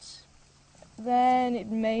foot, then it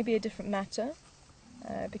may be a different matter,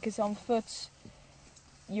 because on foot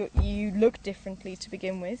you look differently to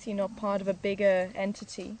begin with, you're not part of a bigger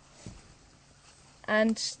entity,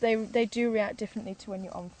 and they do react differently to when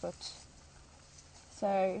you're on foot.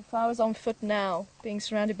 So if I was on foot now, being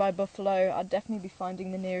surrounded by buffalo, I'd definitely be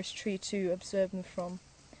finding the nearest tree to observe them from,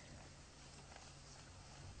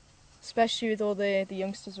 especially with all the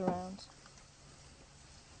youngsters around.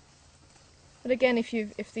 But again,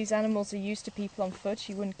 if these animals are used to people on foot,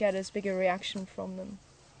 you wouldn't get as big a reaction from them.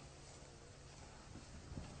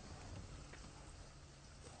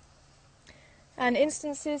 And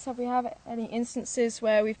instances, have we had any instances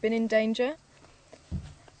where we've been in danger?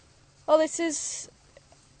 Well, this is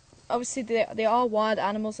obviously they are wild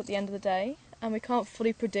animals at the end of the day, and we can't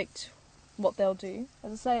fully predict what they'll do.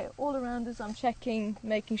 As I say, all around us I'm checking,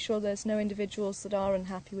 making sure there's no individuals that are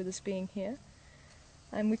unhappy with us being here,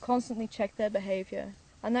 and we constantly check their behaviour,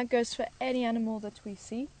 and that goes for any animal that we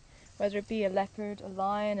see, whether it be a leopard, a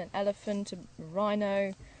lion, an elephant, a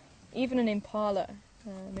rhino, even an impala.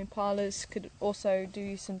 Impalas could also do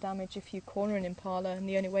you some damage if you corner an impala and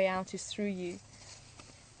the only way out is through you.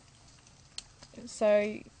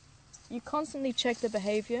 So you constantly check the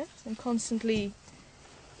behaviour and constantly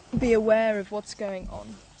be aware of what's going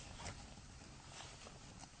on.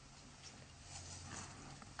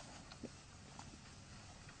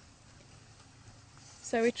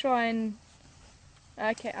 So we try and...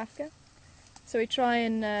 Okay, Afka. So we try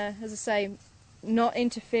and, as I say, not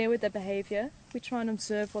interfere with their behaviour. We try and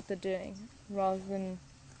observe what they're doing rather than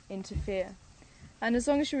interfere. And as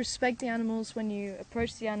long as you respect the animals when you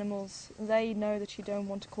approach the animals, they know that you don't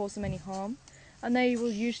want to cause them any harm, and they will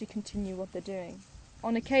usually continue what they're doing.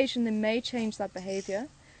 On occasion they may change that behaviour,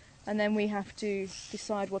 and then we have to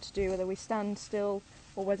decide what to do, whether we stand still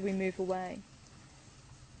or whether we move away.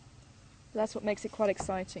 That's what makes it quite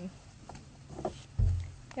exciting.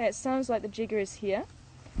 Okay, it sounds like the jigger is here.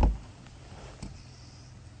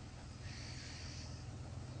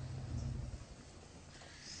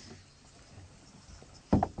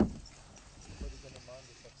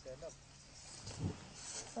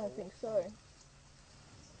 I think so.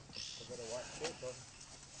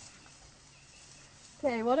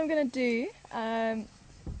 Okay, what I'm going to do, I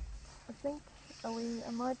think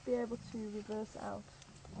I might be able to reverse out.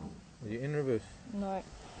 Are you in reverse? No.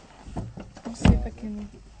 Let's see if I can...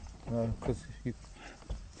 No, because you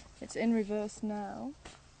It's in reverse now.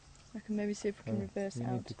 I can maybe see if we can reverse you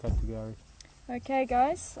out. need to cut the Gary. Okay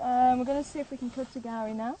guys, we're going to see if we can cut to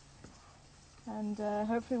Gary now. And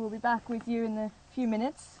hopefully we'll be back with you in a few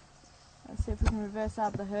minutes. Let's see if we can reverse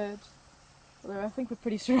out the herd. Although I think we're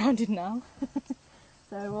pretty surrounded now.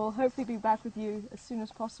 So we'll hopefully be back with you as soon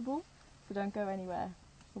as possible. So don't go anywhere.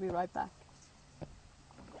 We'll be right back.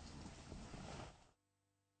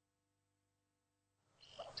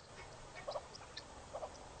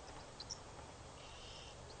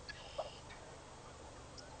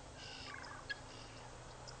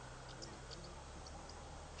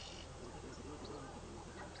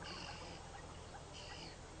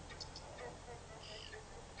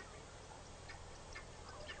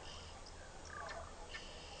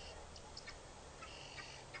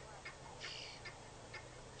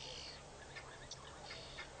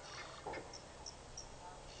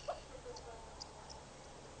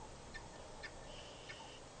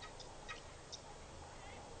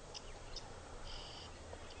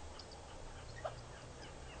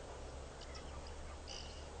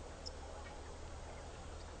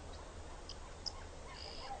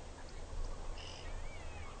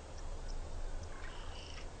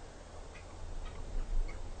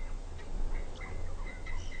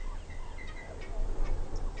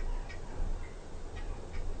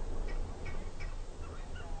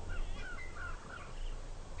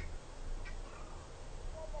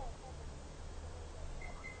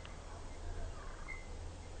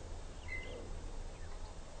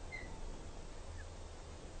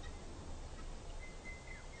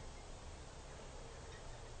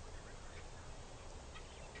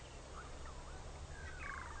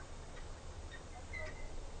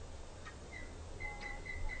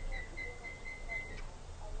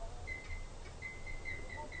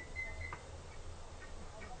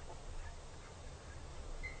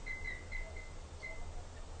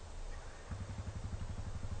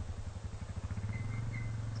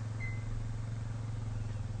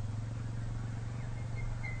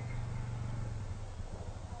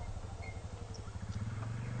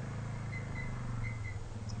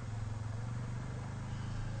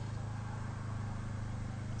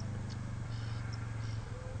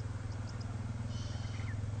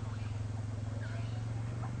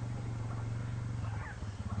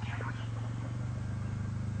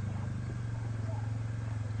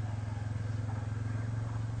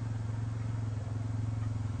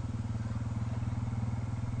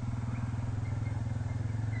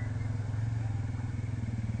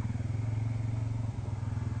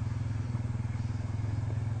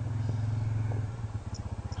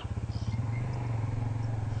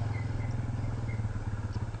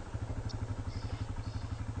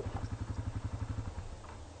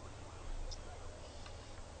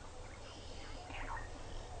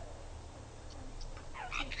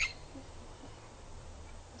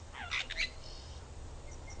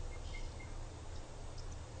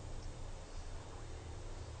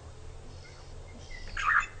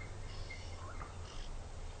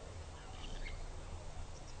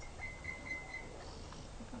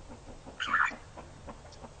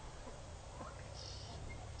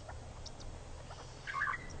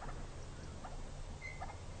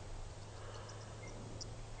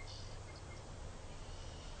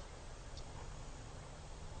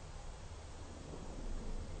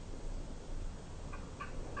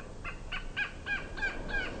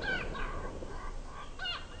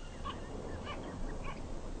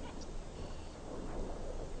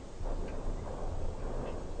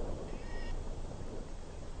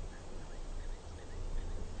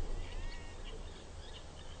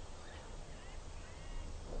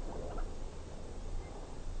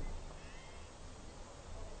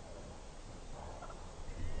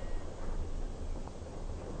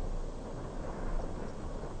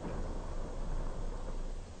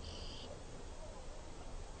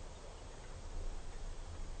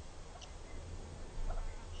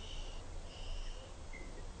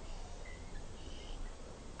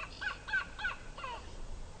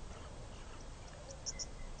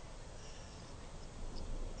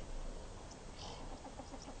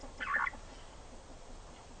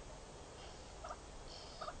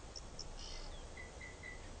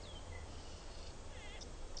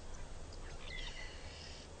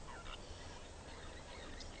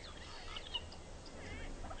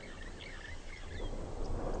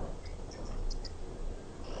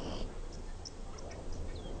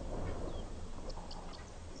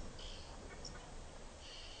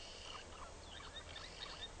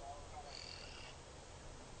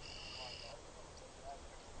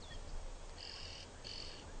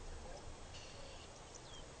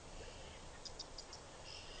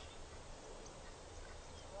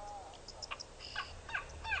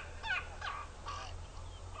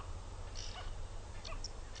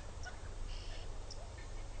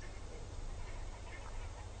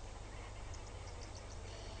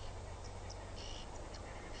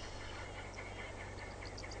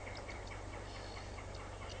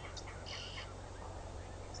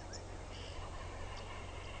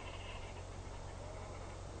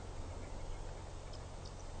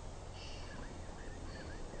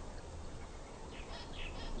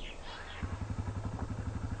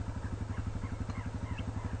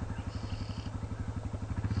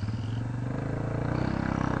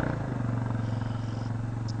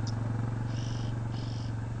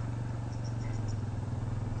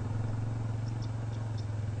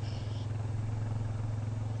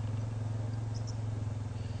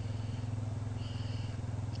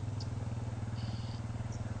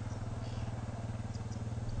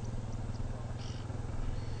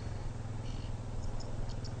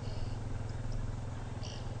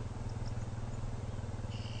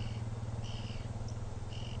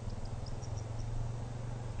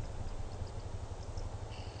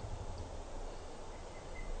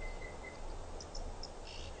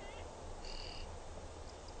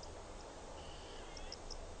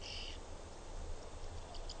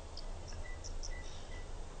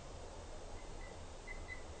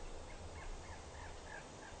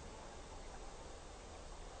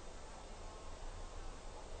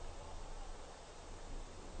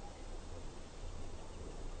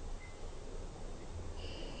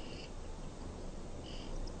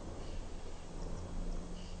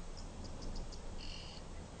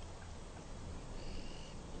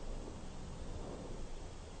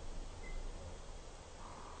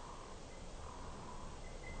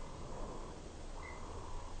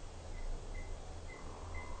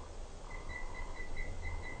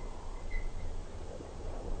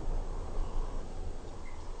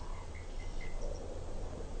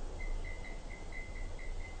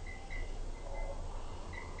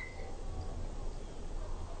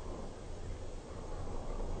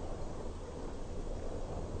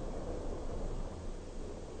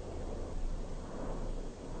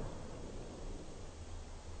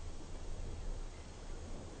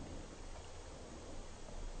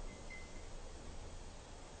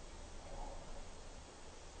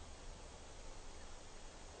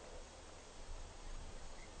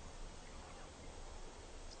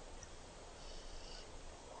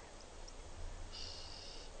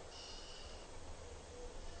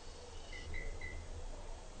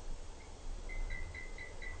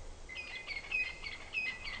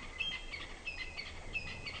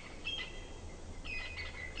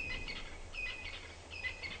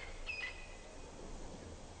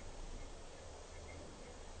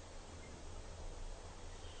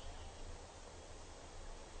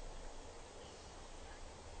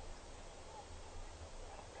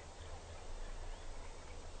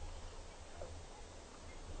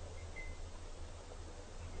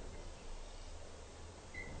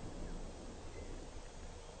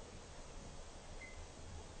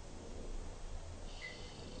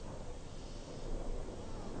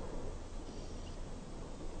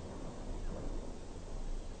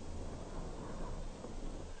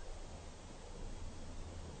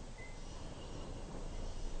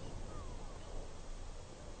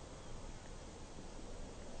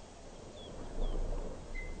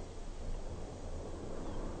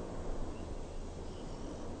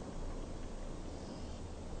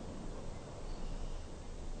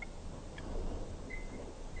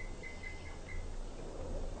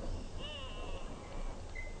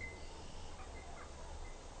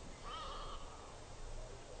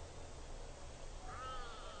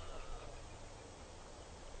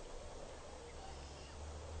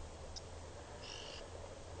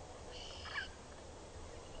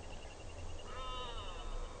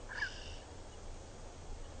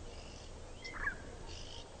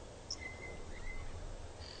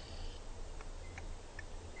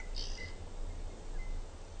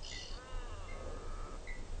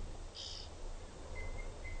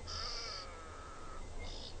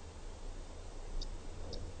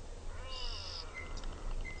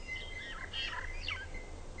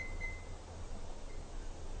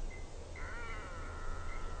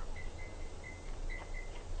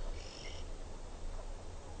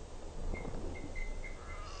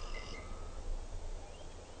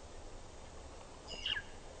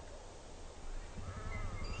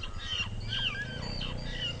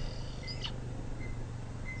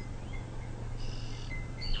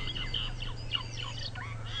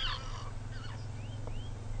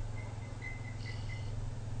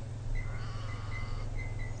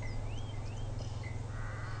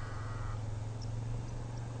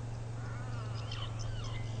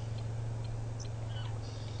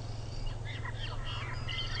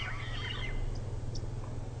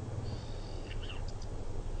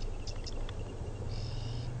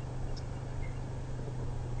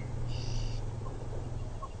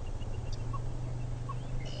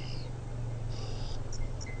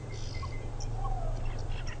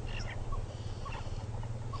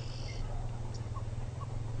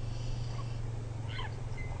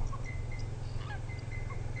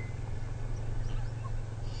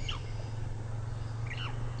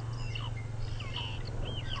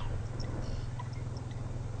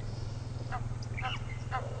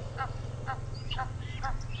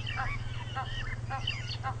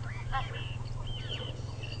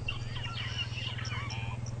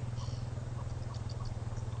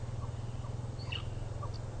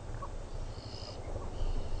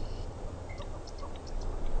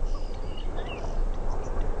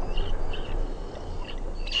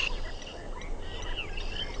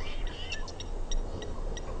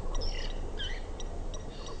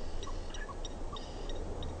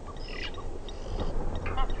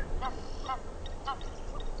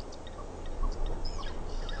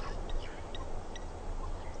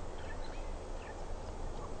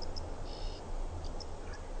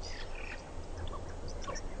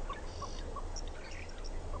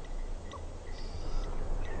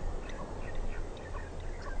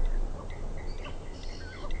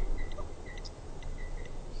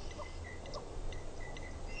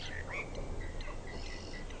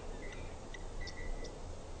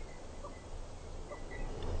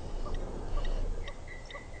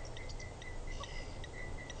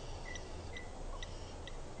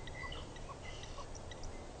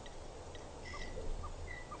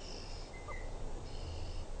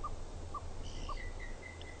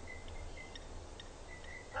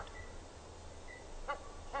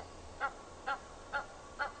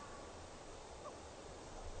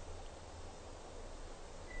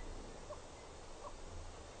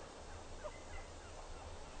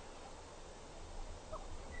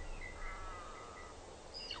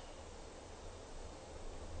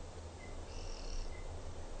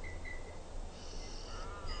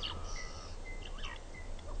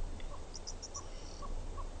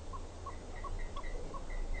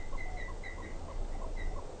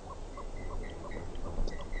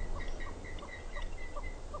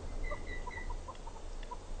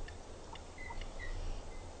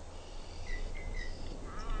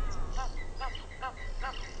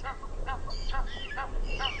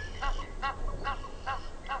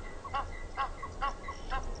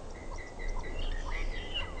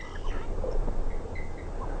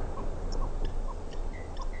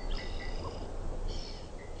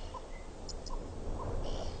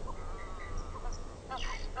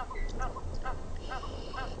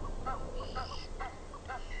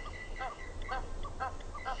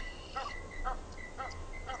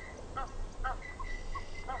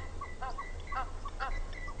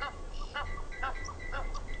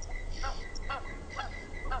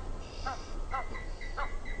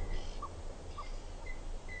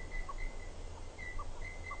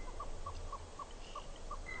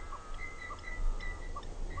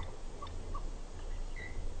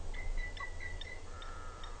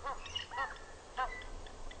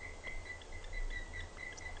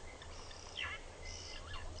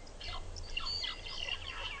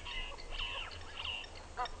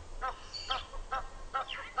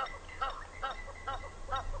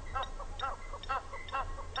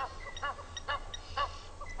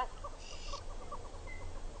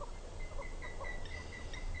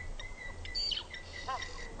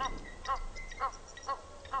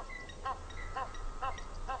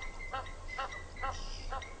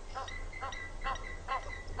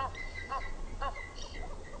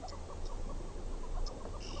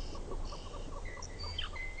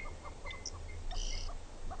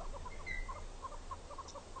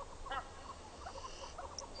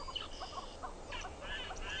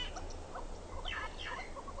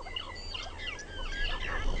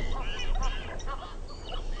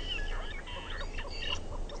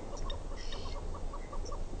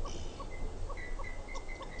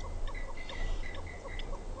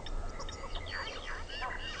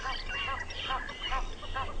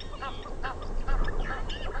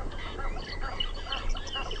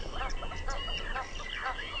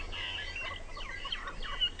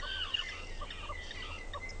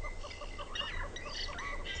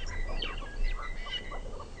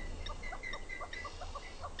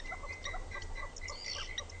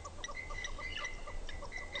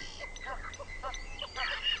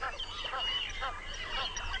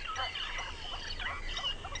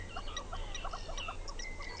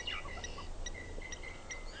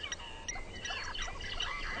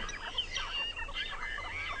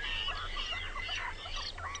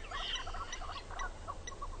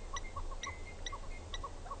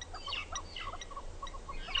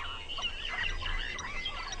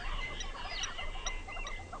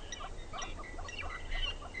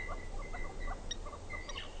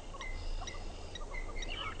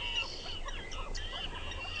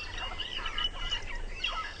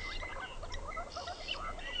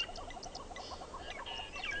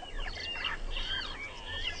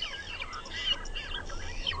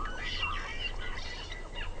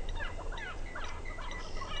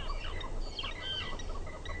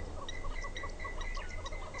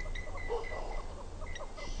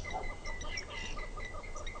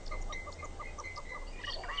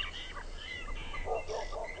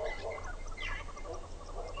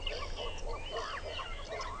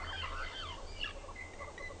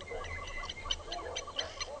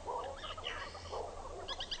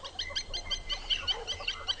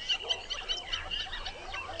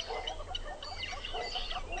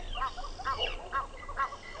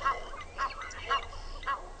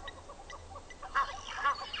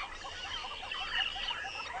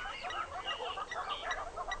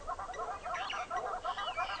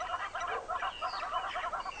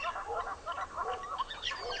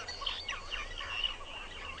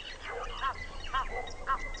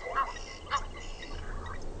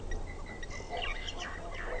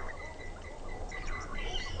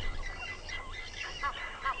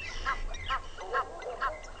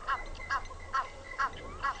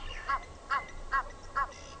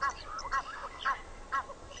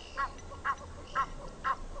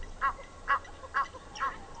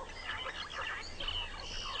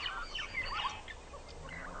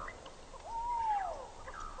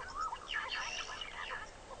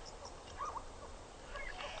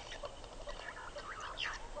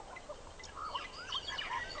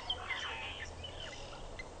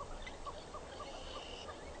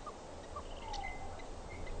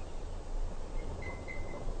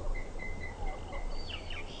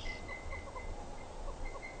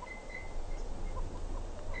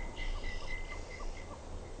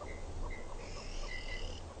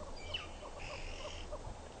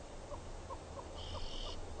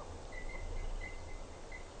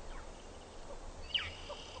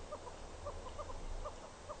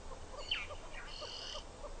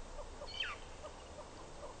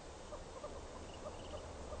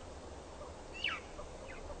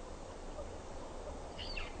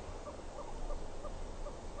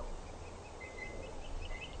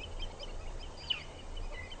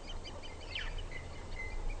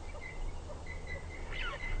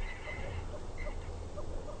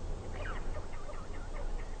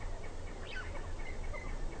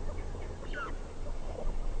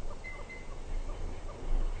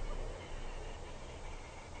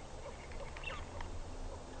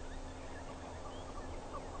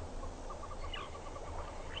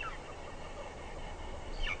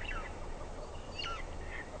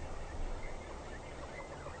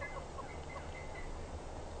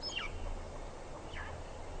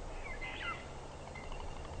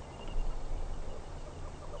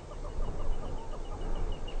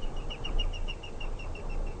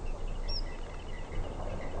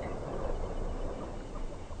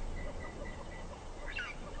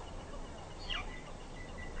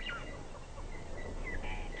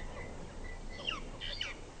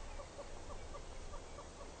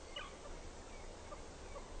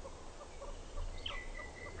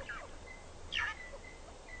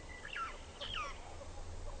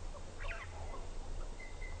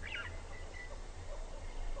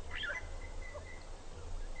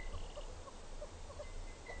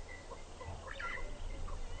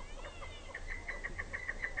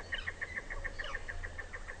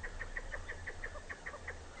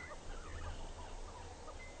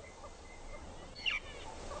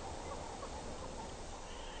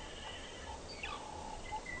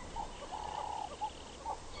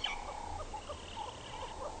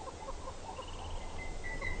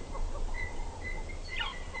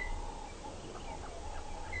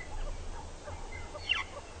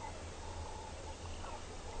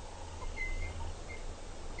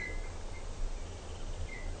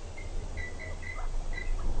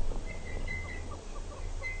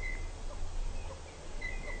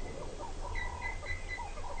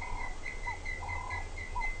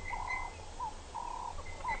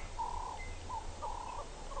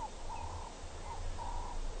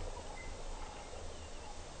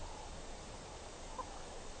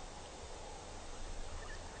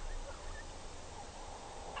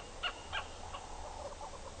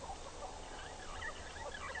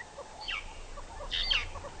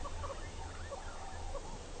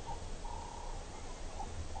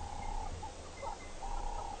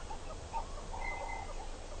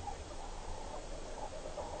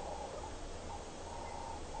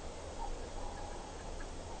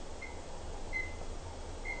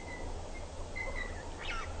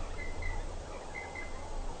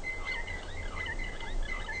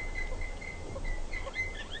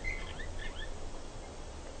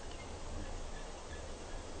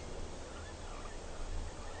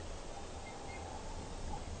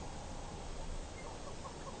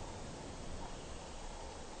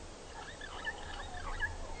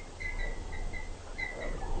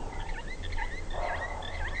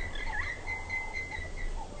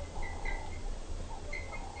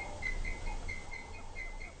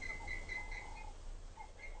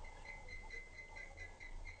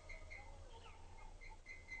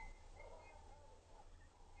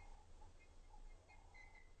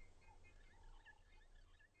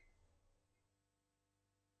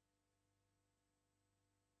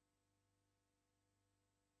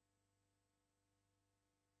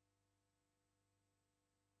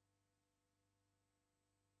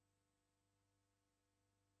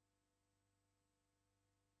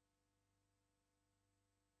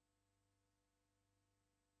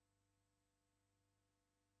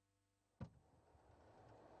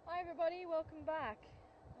 everybody, welcome back.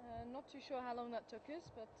 Not too sure how long that took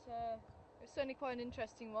us, but it was certainly quite an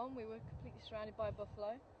interesting one. We were completely surrounded by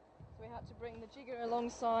buffalo, so we had to bring the jigger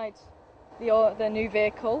alongside the new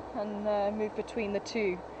vehicle and move between the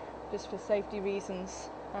two, just for safety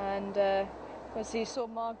reasons. And obviously you saw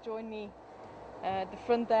Mark join me at the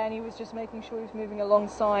front there, and he was just making sure he was moving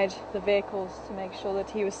alongside the vehicles to make sure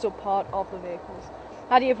that he was still part of the vehicles.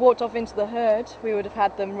 Had he have walked off into the herd, we would have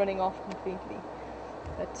had them running off completely.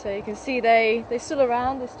 But you can see they're still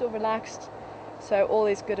around, they're still relaxed, so all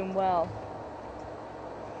is good and well.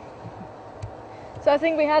 So I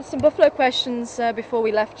think we had some buffalo questions before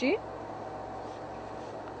we left you.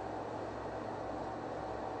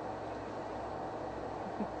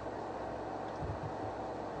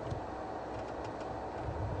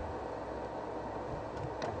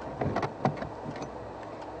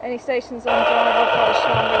 Any stations on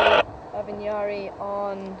Drive of Avinyari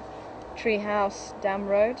on Treehouse Dam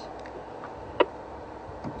Road?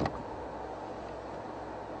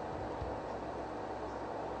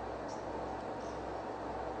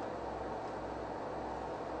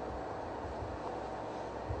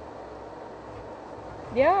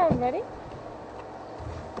 Yeah, I'm ready.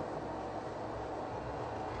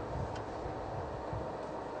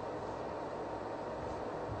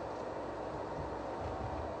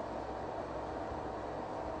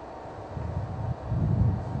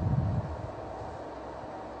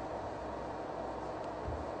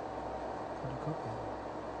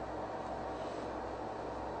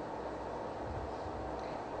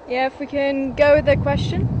 Yeah, if we can go with the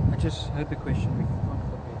question. I just heard the question, we can't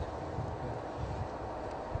copy it.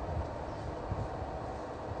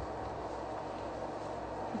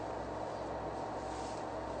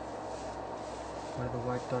 What are the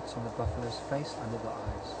white dots on the buffalo's face under the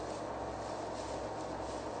eyes?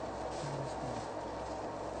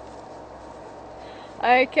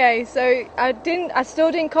 Okay, so I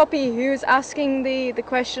still didn't copy who was asking the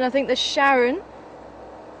question. I think there's Sharon.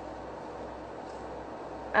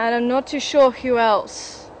 And I'm not too sure who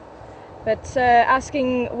else, but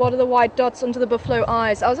asking what are the white dots under the buffalo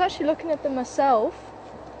eyes. I was actually looking at them myself,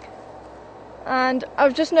 and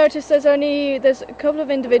I've just noticed there's a couple of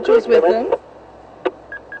individuals with them,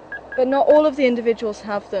 but not all of the individuals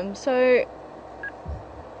have them. So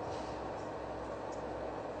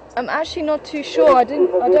I'm actually not too sure. I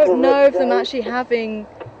don't know of them actually having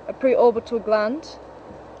a preorbital gland.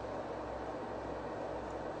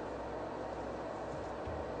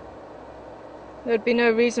 There'd be no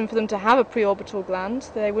reason for them to have a preorbital gland.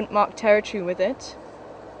 They wouldn't mark territory with it.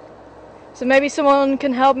 So maybe someone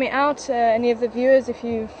can help me out, any of the viewers, if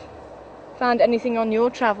you've found anything on your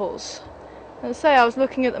travels. As I say, I was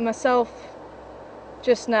looking at them myself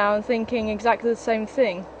just now and thinking exactly the same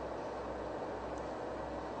thing.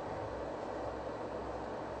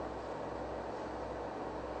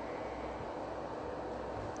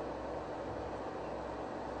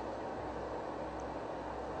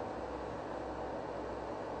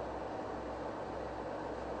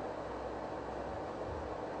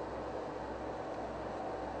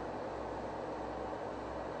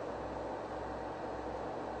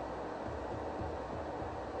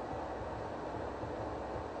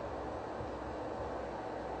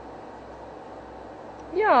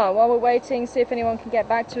 Yeah, while we're waiting, see if anyone can get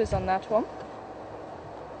back to us on that one.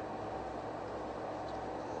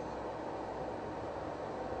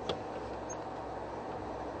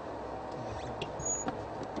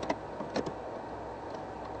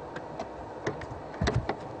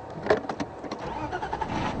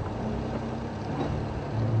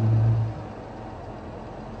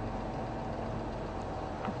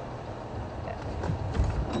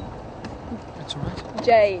 That's all right.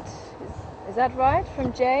 Jade. Is that right?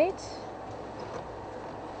 From Jade?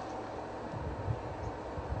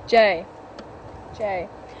 Jay.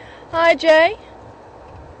 Hi Jay.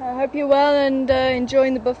 I hope you're well and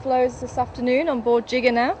enjoying the buffaloes this afternoon on board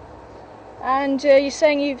Jigger now. And you're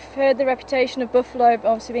saying you've heard the reputation of buffalo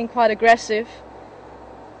obviously being quite aggressive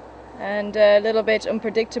and a little bit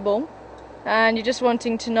unpredictable. And you're just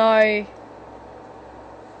wanting to know,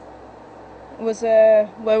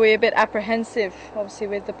 were we a bit apprehensive, obviously,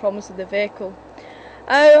 with the problems of the vehicle?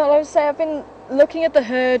 Well, I would say I've been looking at the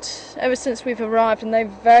herd ever since we've arrived, and they're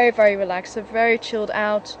very, very relaxed. They're very chilled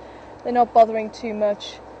out. They're not bothering too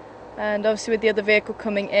much. And obviously, with the other vehicle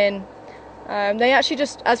coming in, they actually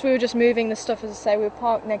just, as we were just moving the stuff, as I say, we were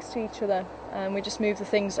parked next to each other, and we just moved the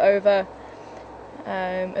things over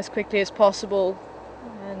as quickly as possible.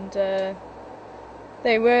 And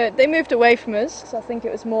they moved away from us, so I think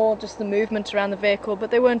it was more just the movement around the vehicle, but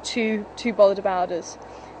they weren't too bothered about us.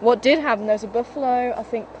 What did happen, there was a buffalo, I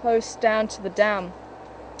think, close down to the dam.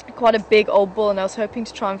 quite a big old bull, and I was hoping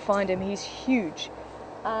to try and find him. He's huge,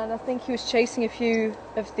 and I think he was chasing a few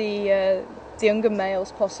of the younger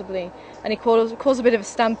males possibly, and he caused a bit of a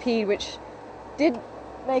stampede, which did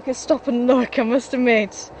make us stop and look, I must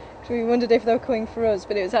admit. We wondered if they were coming for us,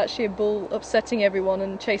 but it was actually a bull upsetting everyone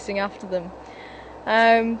and chasing after them.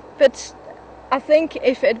 But I think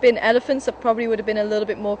if it had been elephants, I probably would have been a little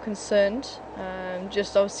bit more concerned,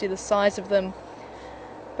 just obviously the size of them.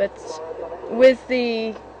 But with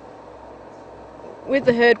the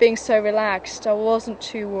herd being so relaxed, I wasn't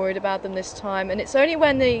too worried about them this time. And it's only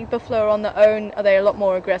when the buffalo are on their own are they a lot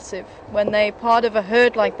more aggressive. When they're part of a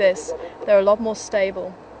herd like this, they're a lot more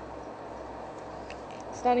stable.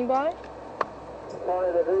 Standing by?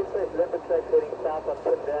 Sorry, the very first leopard track heading south on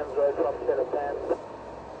Twin Dams Road from Shadow Plan.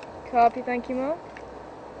 Copy, thank you, Mark.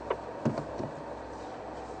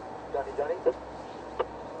 Johnny.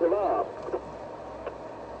 Hello.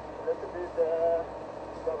 Listen, dude,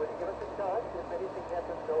 when you give us a chance, if anything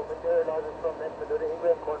happens or materializes from that Madura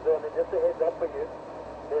England corridor, and then just a heads up for you,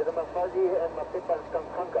 there's a Mafazi and Mapipa and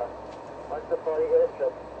Skankanka on Safari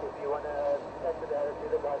Airstrip. If you want to catch it out, do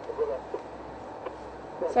the guys to Bulla.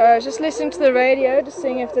 So I was just listening to the radio, just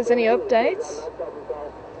seeing if there's any updates.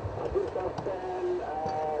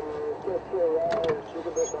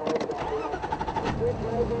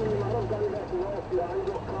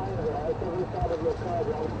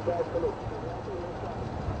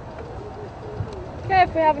 Okay,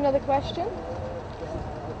 if we have another question.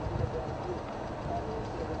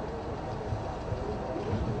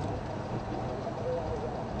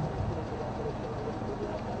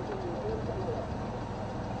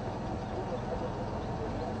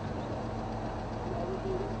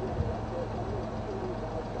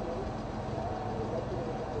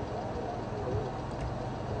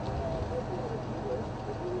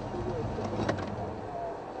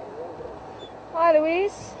 Hi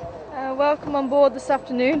Louise, welcome on board this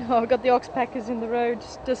afternoon. Oh, I've got the oxpeckers in the road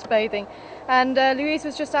just bathing, and Louise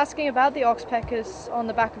was just asking about the oxpeckers on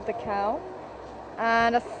the back of the cow,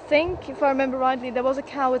 and I think, if I remember rightly, there was a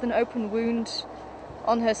cow with an open wound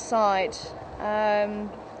on her side.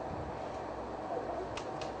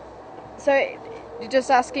 So you're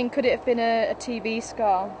just asking, could it have been a TB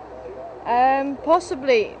scar?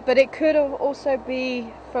 Possibly, but it could also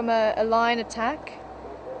be from a lion attack.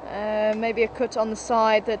 Maybe a cut on the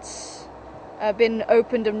side that's been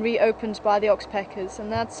opened and reopened by the oxpeckers,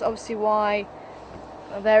 and that's obviously why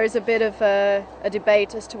there is a bit of a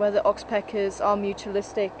debate as to whether oxpeckers are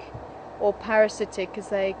mutualistic or parasitic, as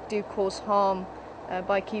they do cause harm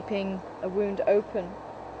by keeping a wound open.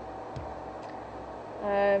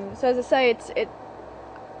 So as I say,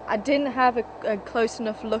 I didn't have a close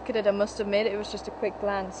enough look at it, I must admit. It was just a quick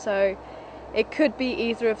glance, so it could be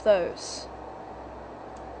either of those.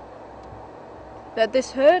 That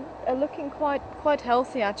this herd are looking quite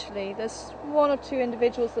healthy actually. There's one or two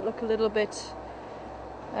individuals that look a little bit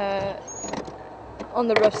on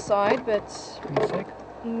the rough side, but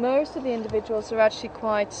most of the individuals are actually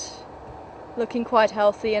looking quite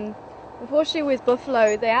healthy. And unfortunately with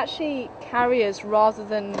buffalo, they actually carriers rather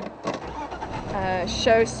than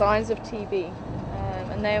show signs of TB,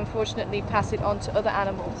 and they unfortunately pass it on to other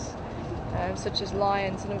animals, such as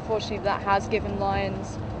lions, and unfortunately that has given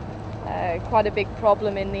lions quite a big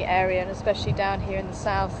problem in the area, and especially down here in the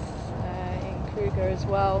south, in Kruger as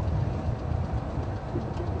well.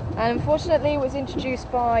 And unfortunately it was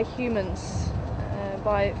introduced by humans,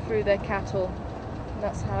 through their cattle, and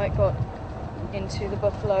that's how it got into the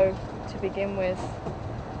buffalo to begin with.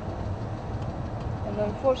 And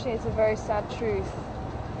unfortunately it's a very sad truth.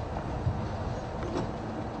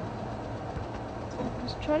 I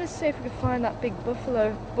was trying to see if we could find that big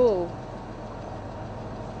buffalo bull.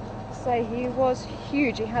 Say, he was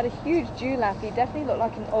huge. He had a huge dewlap. He definitely looked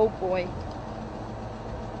like an old boy.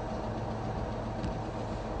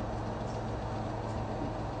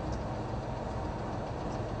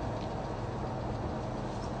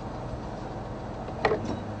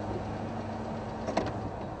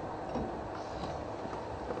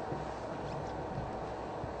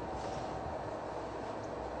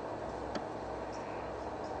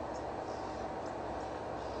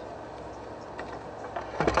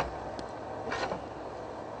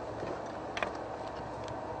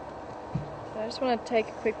 I just want to take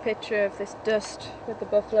a quick picture of this dust with the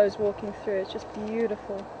buffaloes walking through. It's just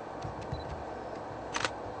beautiful.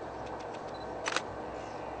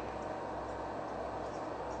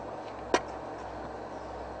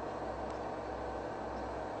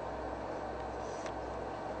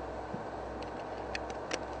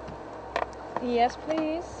 Yes,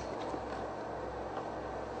 please.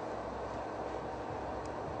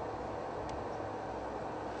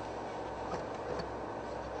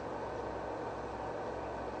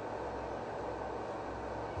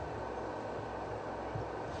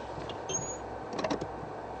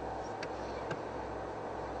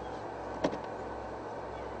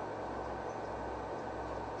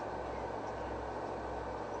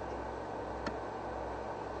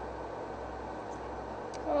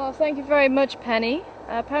 thank you very much, Penny.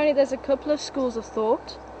 Apparently there's a couple of schools of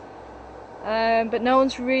thought, but no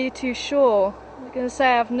one's really too sure. I'm going to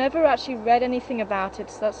say I've never actually read anything about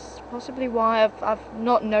it, so that's possibly why I've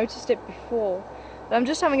not noticed it before. But I'm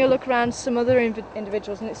just having a look around some other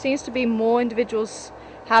individuals, and it seems to be more individuals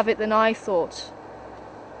have it than I thought.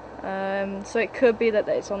 So it could be that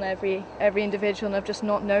it's on every individual and I've just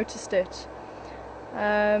not noticed it.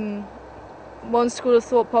 One school of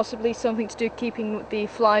thought possibly something to do keeping the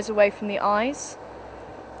flies away from the eyes.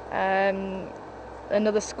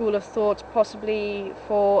 Another school of thought possibly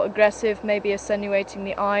for aggressive, maybe attenuating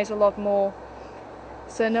the eyes a lot more.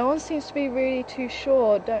 So no one seems to be really too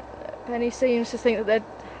sure. Penny seems to think that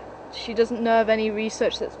she doesn't know of any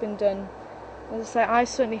research that's been done. As I say, I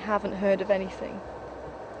certainly haven't heard of anything.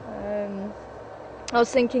 I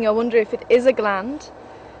was thinking, I wonder if it is a gland,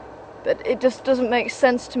 but it just doesn't make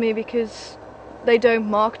sense to me because they don't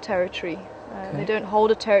mark territory. They don't hold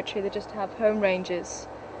a territory, they just have home ranges.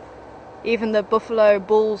 Even the buffalo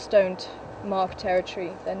bulls don't mark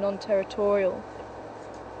territory, they're non-territorial.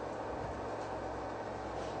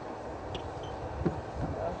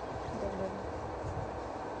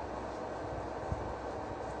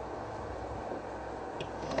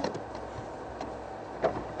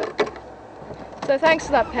 So thanks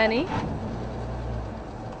for that, Penny.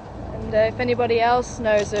 And if anybody else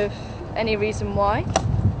knows of any reason why.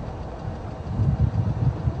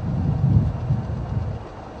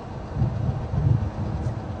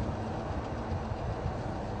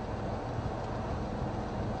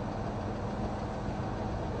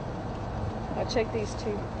 I'll check these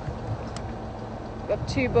two. Got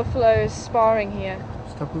two buffaloes sparring here.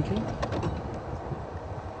 Stop moving.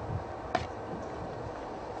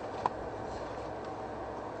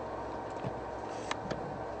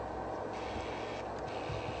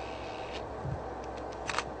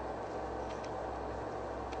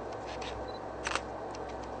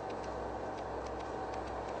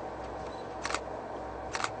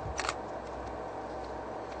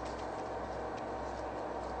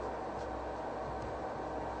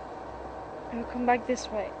 I'll come back this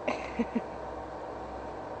way.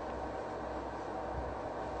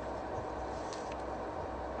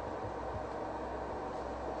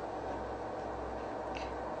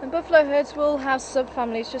 And buffalo herds will have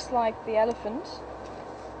subfamilies just like the elephant,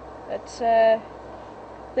 but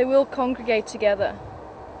they will congregate together.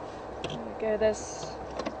 There we go, there's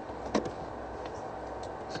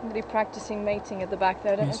somebody practicing mating at the back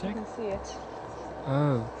there. I don't know if you can see it.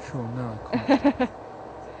 Oh, sure, no, I can't.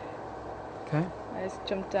 Okay. I just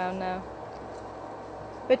jumped down now.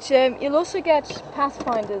 But you'll also get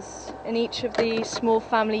pathfinders in each of the small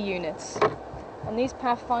family units. And these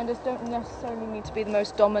pathfinders don't necessarily need to be the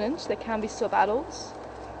most dominant, they can be sub-adults.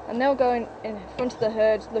 And they'll go in front of the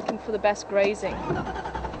herd looking for the best grazing.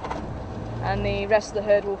 And the rest of the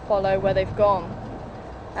herd will follow where they've gone.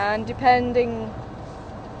 And depending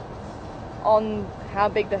on how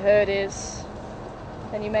big the herd is,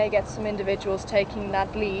 then you may get some individuals taking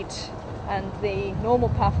that lead, and the normal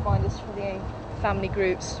pathfinders for the family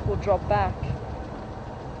groups will drop back.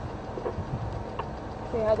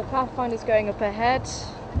 So you have the pathfinders going up ahead,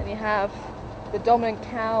 and you have the dominant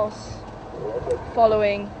cows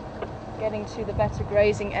following, getting to the better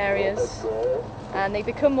grazing areas, and they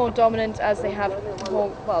become more dominant as they have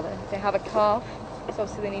more, well, they have a calf, so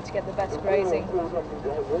obviously they need to get the best grazing.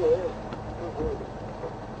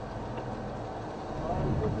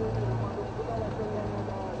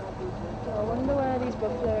 I wonder where these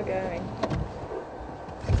buffalo are going.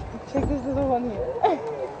 Check this little one here.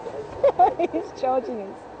 He's charging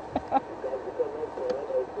us.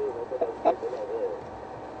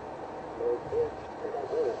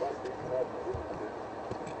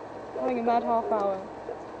 Having a mad half hour.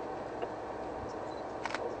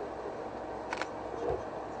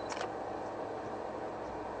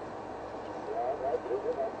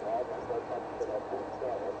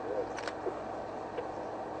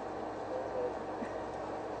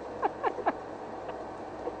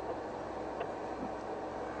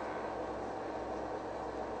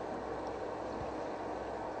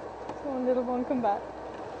 One little one come back.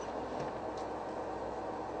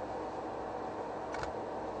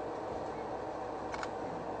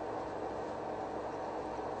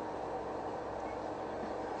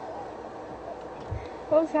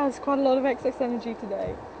 Both has quite a lot of excess energy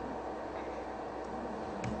today.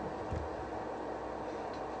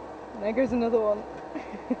 And there goes another one.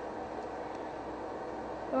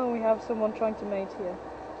 Oh, we have someone trying to mate here.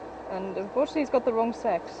 And unfortunately he's got the wrong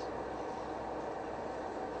sex.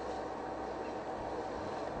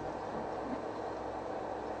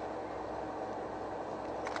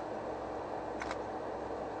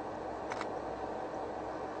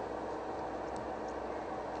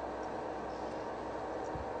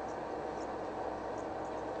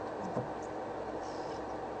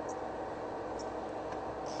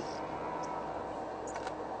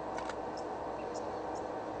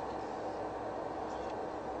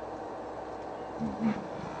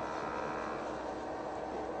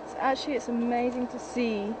 It's amazing to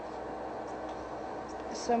see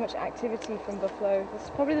so much activity from buffalo. It's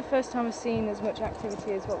probably the first time I've seen as much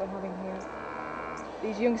activity as what we're having here.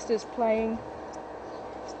 These youngsters playing.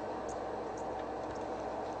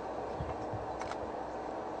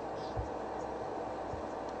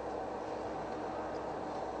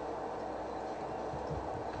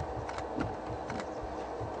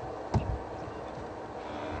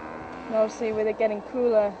 And obviously with it getting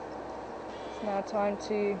cooler, it's now time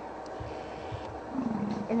to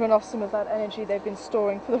run off some of that energy they've been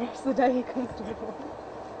storing for the rest of the day comfortably.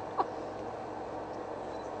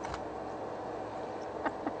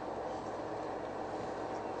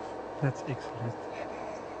 That's excellent.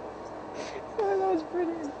 Oh, that was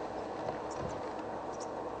brilliant.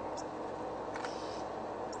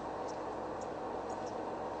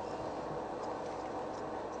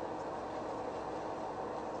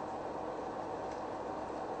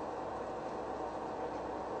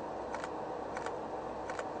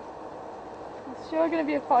 He's sure going to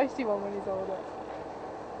be a feisty one when he's older.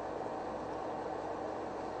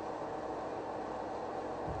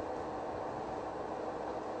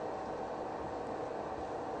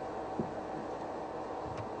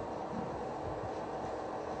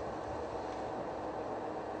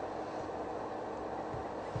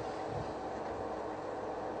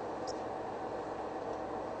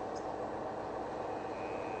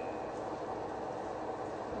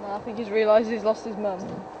 No, I think he's realised he's lost his mum.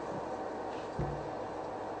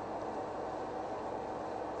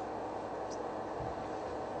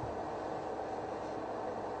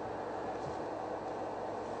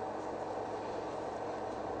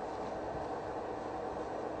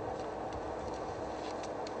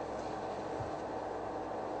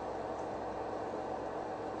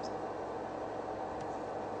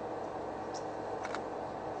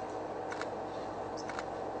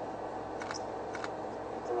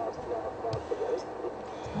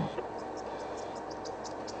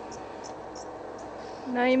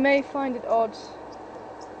 Now you may find it odd,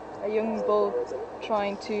 a young bull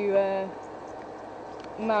trying to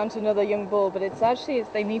mount another young bull, but it's actually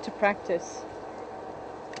they need to practice.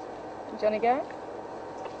 Johnny go?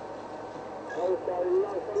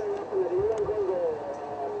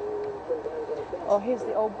 Oh, here's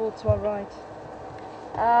the old bull to our right.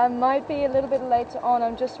 Might be a little bit later on.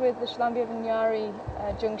 I'm just with the Shlambia-Vinyari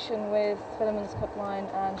junction with Philemon's Cut Line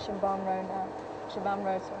and Shambam Road now. Shambam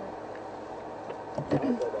Road, sorry.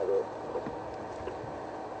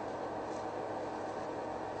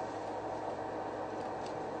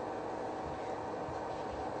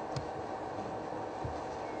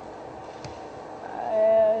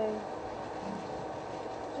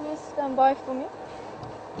 Just stand by for me.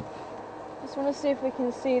 Just want to see if we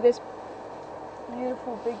can see this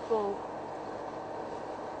beautiful big bull.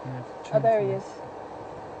 Yeah, Oh, there he is.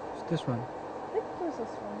 It's this one. I think it was this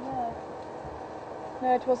one, yeah.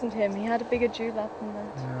 No, it wasn't him. He had a bigger dewlap than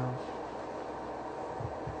that. No.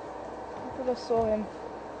 I thought I saw him.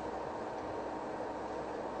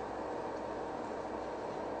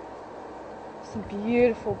 Some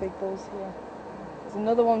beautiful big bulls here. There's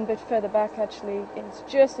another one a bit further back actually. It's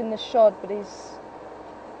just in the shot, but he's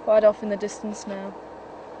quite off in the distance now.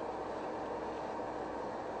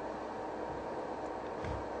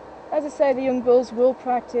 As I say, the young bulls will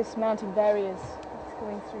practice mountain barriers. It's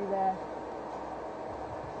going through there.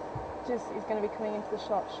 He's going to be coming into the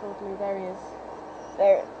shot shortly. There he is.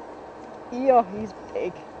 There. Yeah, he's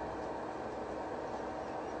big.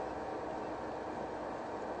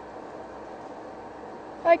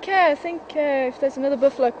 Okay, I think if there's another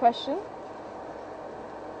buffalo question.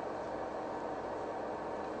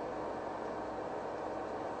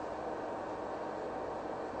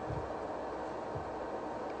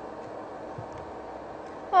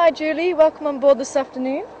 Hi Julie, welcome on board this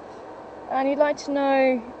afternoon. And you'd like to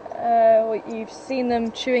know, you've seen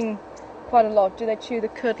them chewing quite a lot. Do they chew the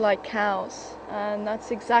cud like cows? And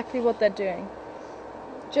that's exactly what they're doing.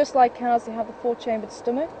 Just like cows, they have the four-chambered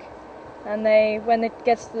stomach. And when it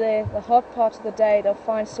gets to the hot part of the day, they'll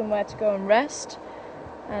find somewhere to go and rest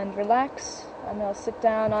and relax. And they'll sit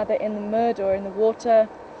down either in the mud or in the water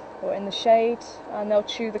or in the shade. And they'll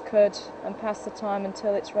chew the cud and pass the time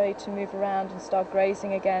until it's ready to move around and start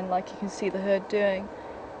grazing again, like you can see the herd doing.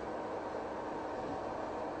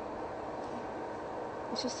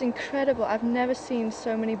 It's just incredible. I've never seen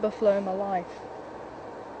so many buffalo in my life.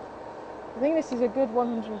 I think this is a good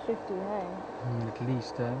 150, hey? At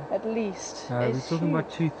least, At least. we're It's talking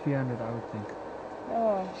about huge. 200-300, I would think.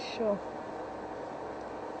 Oh, sure.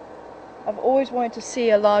 I've always wanted to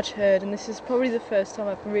see a large herd, and this is probably the first time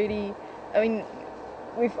I've really... I mean,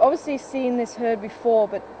 we've obviously seen this herd before,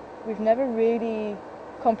 but we've never really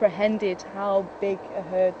comprehended how big a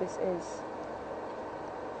herd this is.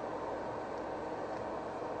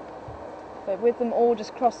 But with them all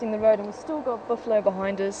just crossing the road, and we've still got buffalo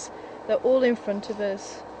behind us, they're all in front of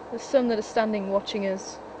us. There's some that are standing watching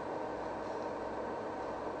us.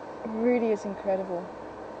 It really is incredible.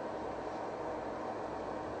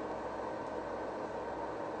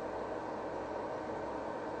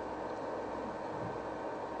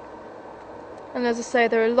 And as I say,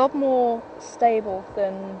 they're a lot more stable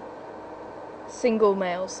than single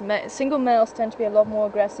males. Single males tend to be a lot more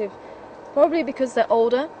aggressive, probably because they're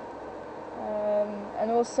older, and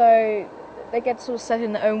also they get sort of set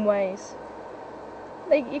in their own ways.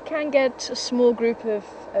 You can get a small group of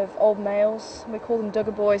old males. We call them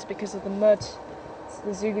Duggar boys because of the mud. It's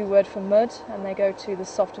the Zulu word for mud, and they go to the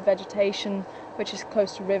softer vegetation, which is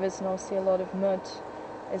close to rivers, and obviously a lot of mud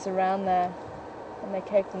is around there. And they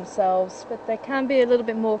cave themselves, but they can be a little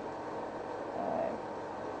bit more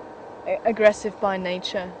aggressive by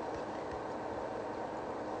nature.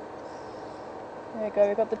 There we go,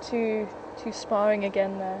 we've got the two sparring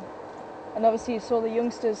again there. And obviously you saw the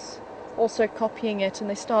youngsters also copying it, and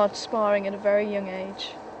they start sparring at a very young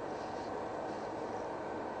age.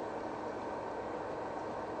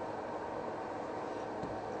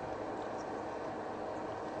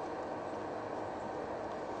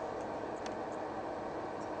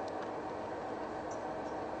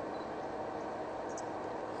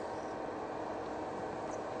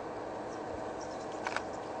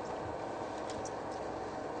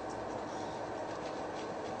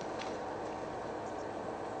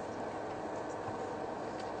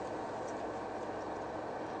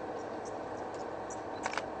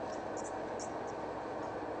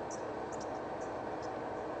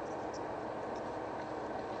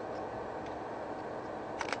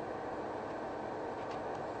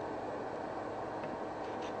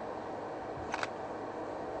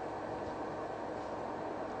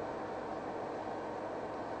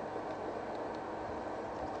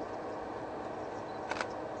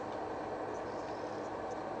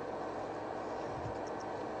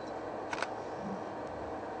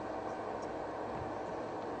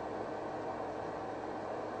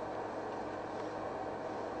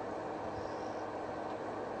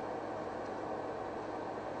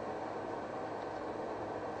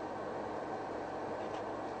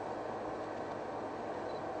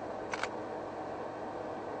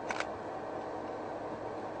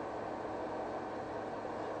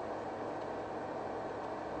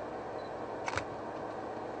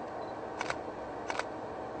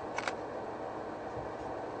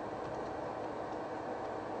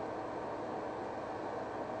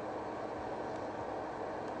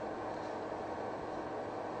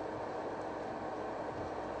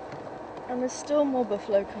 And there's still more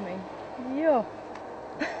buffalo coming. Yeah.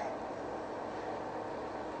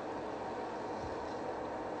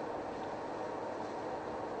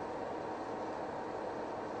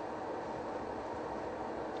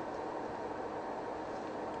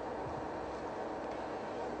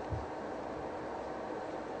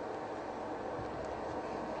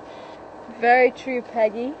 Very true,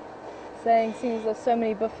 Peggy, saying seems there's so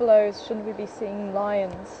many buffaloes, shouldn't we be seeing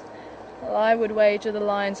lions? Well, I would wager the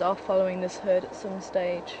lions are following this herd at some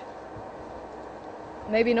stage.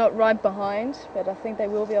 Maybe not right behind, but I think they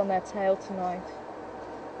will be on their tail tonight.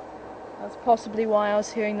 That's possibly why I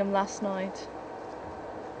was hearing them last night.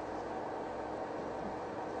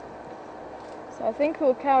 So I think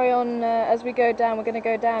we'll carry on as we go down. We're going to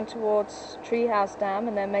go down towards Treehouse Dam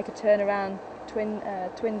and then make a turn around Twin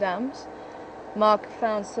Dams. Mark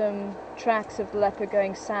found some tracks of the leopard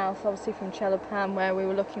going south, obviously from Chelopam where we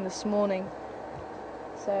were looking this morning.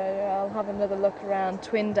 So I'll have another look around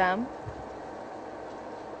Twin Dam.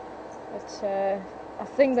 But I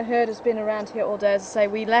think the herd has been around here all day. As I say,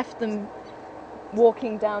 we left them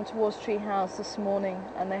walking down towards Treehouse this morning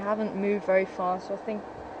and they haven't moved very far, so I think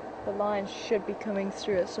the lions should be coming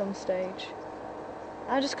through at some stage.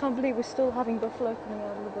 I just can't believe we're still having buffalo coming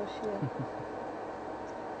out of the bush here.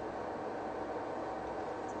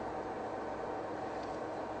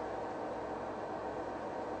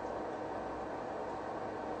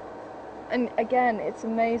 And again, it's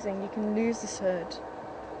amazing, you can lose this herd.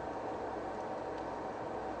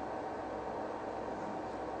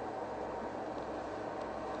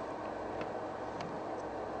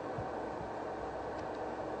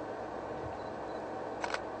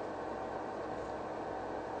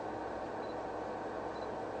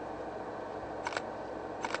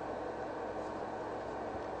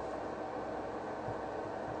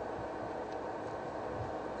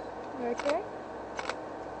 You okay?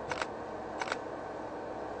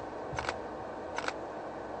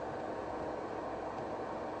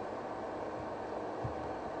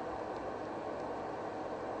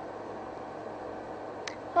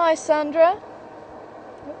 Hi Sandra.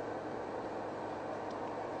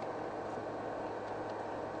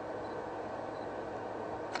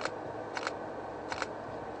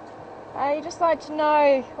 I'd just like to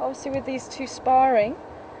know, obviously with these two sparring,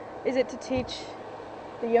 is it to teach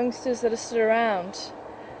the youngsters that are stood around?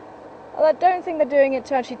 Well, I don't think they're doing it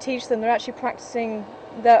to actually teach them, they're actually practicing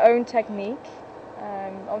their own technique.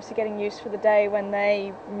 Obviously getting used for the day when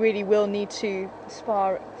they really will need to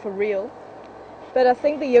spar for real. But I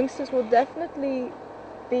think the youngsters will definitely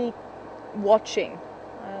be watching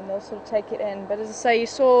and they'll sort of take it in. But as I say, you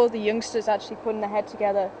saw the youngsters actually putting their head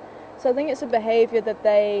together. So I think it's a behaviour that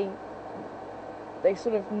they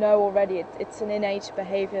sort of know already. It's an innate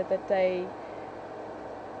behaviour that they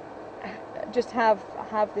just have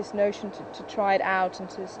this notion to try it out and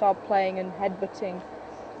to start playing and headbutting.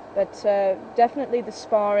 But definitely the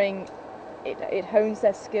sparring, it hones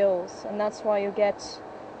their skills, and that's why you'll get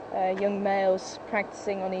young males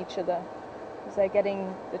practicing on each other, because they're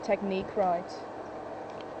getting the technique right.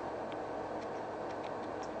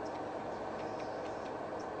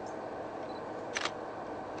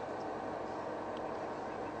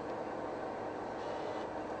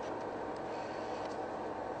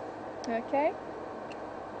 Okay.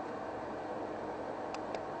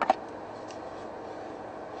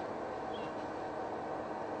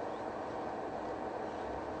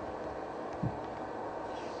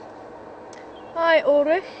 Hi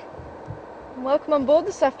Ulrich, welcome on board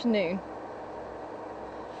this afternoon.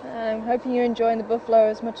 I'm hoping you're enjoying the buffalo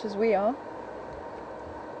as much as we are.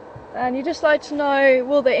 And you'd just like to know,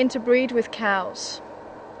 will they interbreed with cows?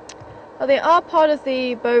 Well, they are part of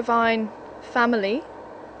the bovine family.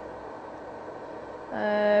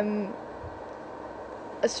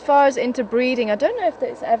 As far as interbreeding, I don't know if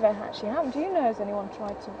that's ever actually happened. Do you know, has anyone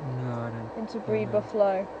tried to interbreed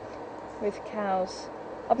buffalo with cows?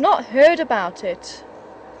 I've not heard about it.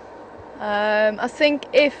 I think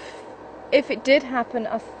if it did happen,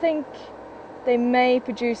 I think they may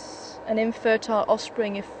produce an infertile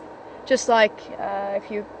offspring, if just like if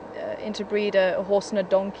you interbreed a horse and a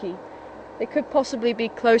donkey. They could possibly be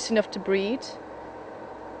close enough to breed,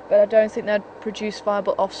 but I don't think they'd produce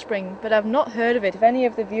viable offspring. But I've not heard of it. If any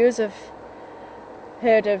of the viewers have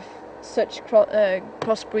heard of such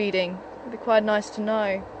crossbreeding, it'd be quite nice to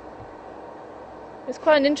know. It's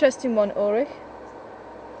quite an interesting one, Ulrich.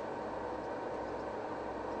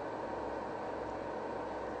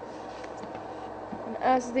 And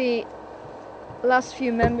as the last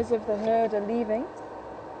few members of the herd are leaving,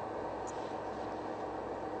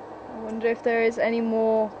 I wonder if there is any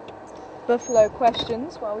more buffalo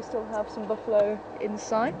questions while we still have some buffalo in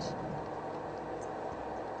sight.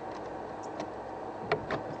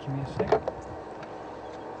 Give me a sec.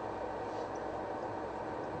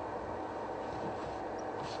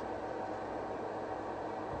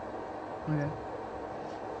 Okay.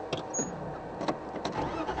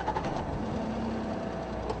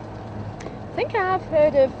 I think I have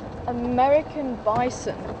heard of American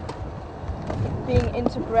bison being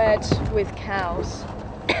interbred with cows.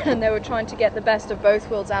 And they were trying to get the best of both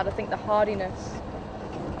worlds out. I think the hardiness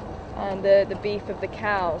and the beef of the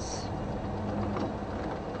cows.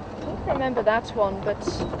 I don't remember that one, but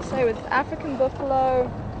say with African buffalo,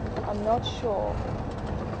 I'm not sure.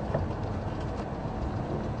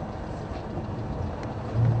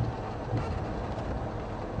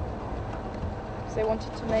 Because they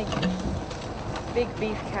wanted to make big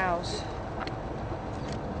beef cows.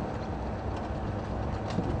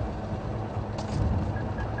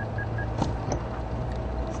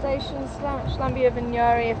 Station Schlambia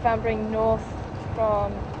Vignari Fambring north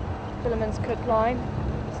from Philemon's Cook Line.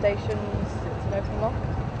 Stations, it's an open lock.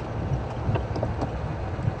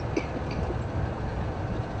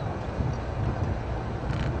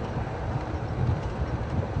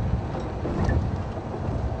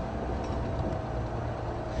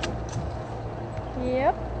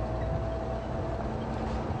 Yep.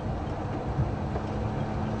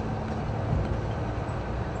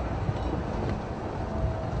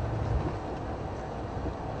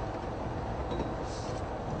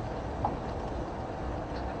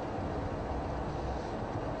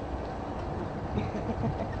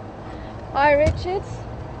 Hi Richard,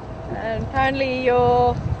 and apparently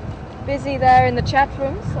you're busy there in the chat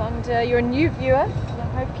rooms and you're a new viewer, and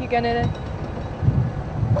I hope you're going to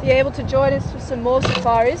be able to join us for some more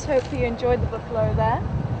safaris. Hopefully you enjoyed the buffalo there.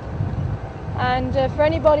 And for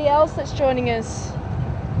anybody else that's joining us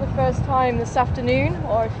for the first time this afternoon,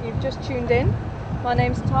 or if you've just tuned in, my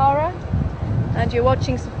name's Tara and you're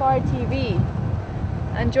watching Safari TV.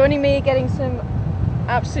 And joining me, getting some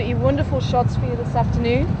absolutely wonderful shots for you this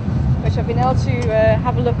afternoon, which I've been able to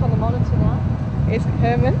have a look on the monitor now, is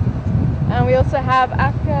Herman, and we also have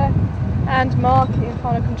Afka and Mark in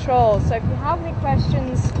final control. So if you have any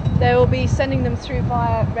questions, they will be sending them through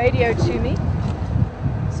via radio to me.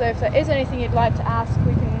 So if there is anything you'd like to ask,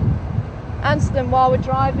 we can answer them while we're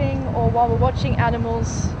driving or while we're watching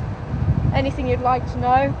animals. Anything you'd like to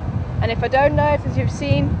know. And if I don't know it, as you've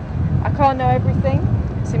seen, I can't know everything.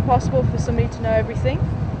 It's impossible for somebody to know everything.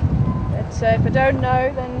 But if I don't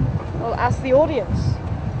know, then I'll ask the audience.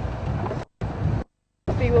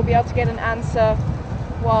 We will be able to get an answer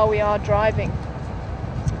while we are driving.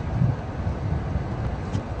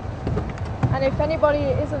 And if anybody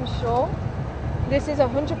isn't sure, this is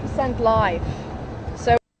 100% live.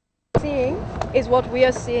 So what we're seeing is what we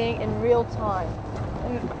are seeing in real time.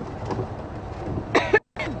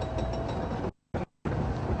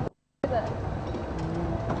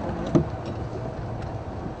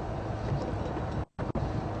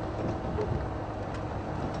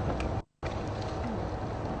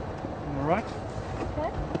 Alright.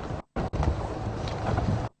 Okay.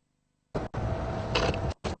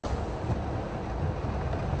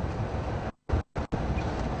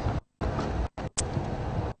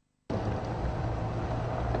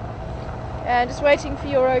 And just waiting for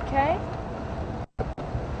your okay.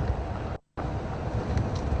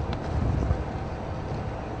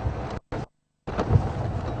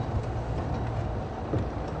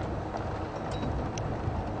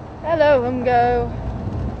 Hello, Humgo.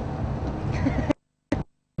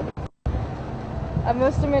 I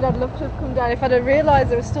must admit, I'd love to have come down. If I'd have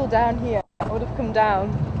realised it was still down here, I would have come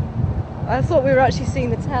down. I thought we were actually seeing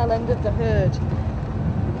the tail end of the herd.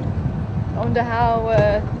 I wonder how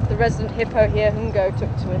the resident hippo here, Humgo,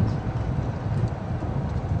 took to it.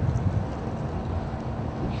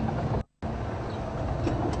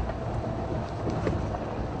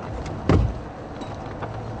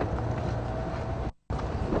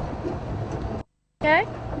 Okay.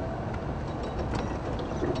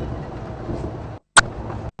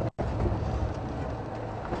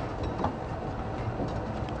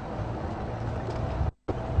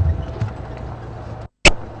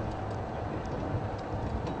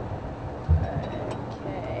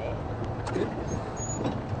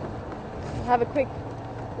 Have a quick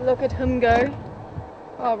look at Humgo,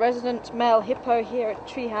 our resident male hippo here at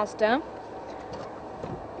Treehouse Dam,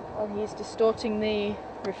 while he's distorting the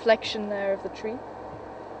reflection there of the tree.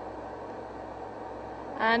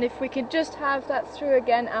 And if we could just have that through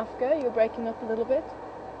again, Afka, you're breaking up a little bit.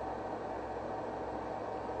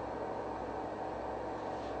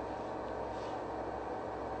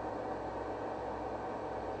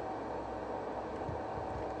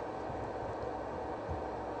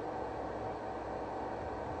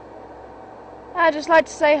 I'd just like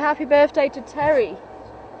to say happy birthday to Terry.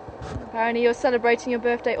 Apparently you're celebrating your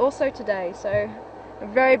birthday also today, so a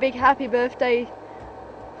very big happy birthday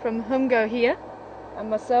from Humgo here and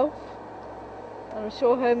myself. And I'm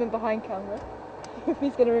sure Herman behind camera. If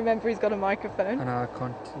he's going to remember he's got a microphone. And I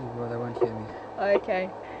can't, well, they won't hear me. Okay,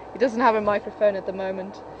 he doesn't have a microphone at the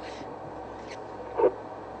moment.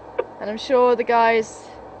 And I'm sure the guys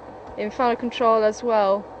in final control as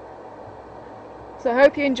well. So I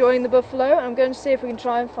hope you're enjoying the buffalo. I'm going to see if we can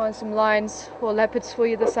try and find some lions or leopards for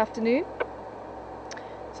you this afternoon.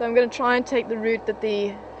 So I'm going to try and take the route that the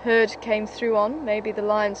herd came through on. Maybe the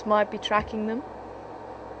lions might be tracking them.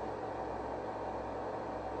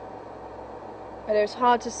 But it was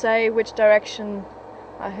hard to say which direction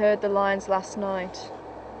I heard the lions last night.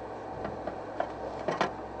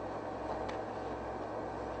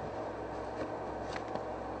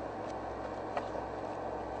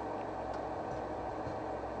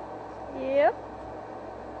 Yep.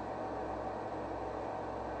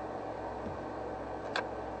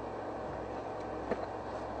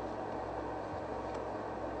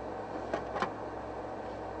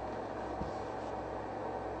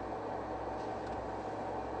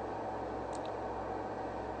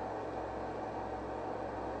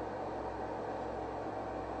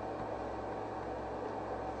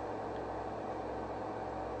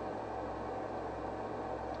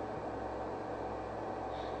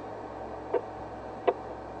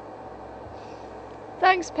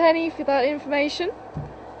 Thanks, Penny, for that information.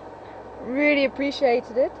 Really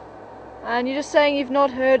appreciated it. And you're just saying you've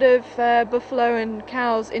not heard of buffalo and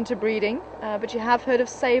cows interbreeding, but you have heard of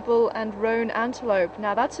sable and roan antelope.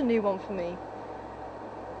 Now that's a new one for me.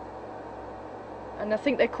 And I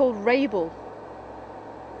think they're called rabel.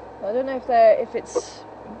 I don't know if it's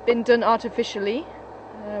been done artificially,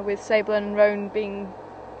 with sable and roan being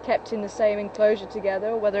kept in the same enclosure together,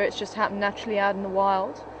 or whether it's just happened naturally out in the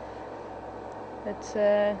wild. It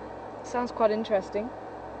sounds quite interesting.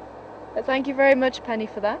 But thank you very much, Penny,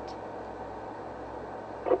 for that.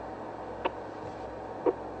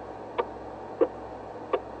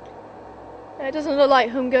 It doesn't look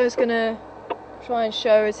like Humgo's gonna try and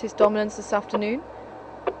show us his dominance this afternoon.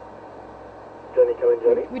 Johnny, come in,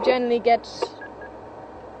 Johnny. We generally get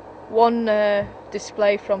one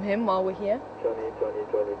display from him while we're here. Johnny, come in,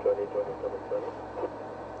 Johnny.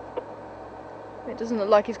 It doesn't look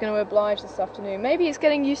like he's going to oblige this afternoon. Maybe he's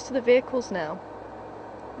getting used to the vehicles now.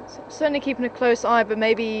 Certainly keeping a close eye, but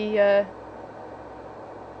maybe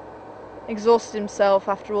exhausted himself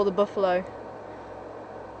after all the buffalo.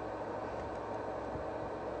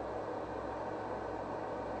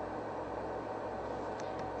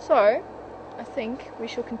 So, I think we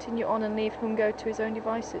shall continue on and leave Humgo to his own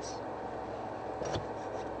devices.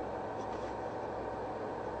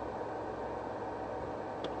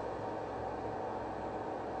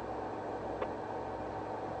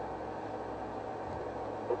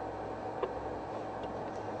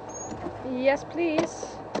 Yes, please.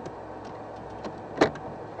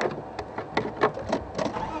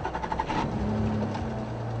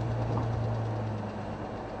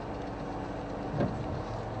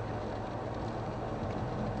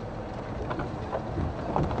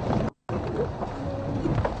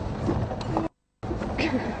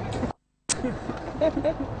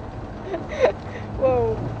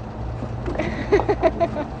 Whoa.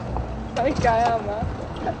 I think I am, man.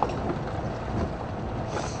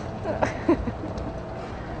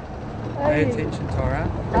 Pay attention, Tara.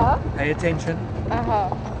 Uh-huh. Pay attention. Uh-huh.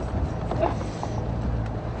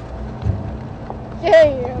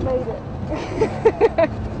 Yay, I made it.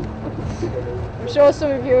 I'm sure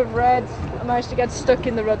some of you have read, I managed to get stuck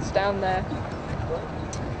in the ruts down there.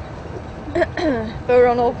 But we're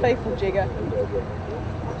on Old Faithful jigger.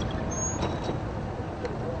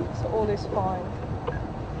 So all is fine.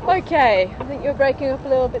 Okay, I think you're breaking up a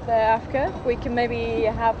little bit there, Afka. We can maybe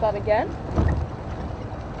have that again.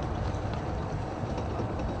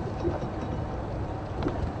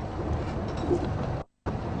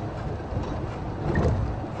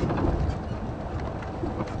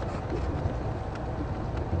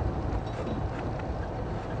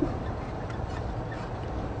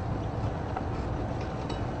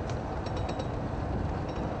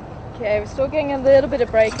 Okay, we're still getting a little bit of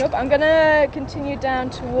breakup. I'm gonna continue down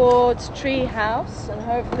towards Tree House, and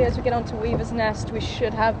hopefully as we get onto Weaver's Nest we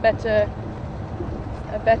should have a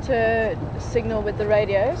better signal with the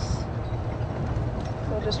radios.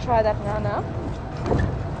 So I'll just try that now.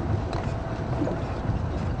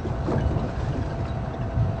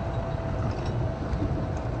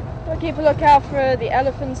 We'll keep a lookout for the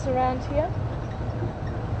elephants around here.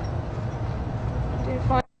 Do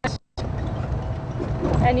find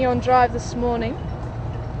any on drive this morning.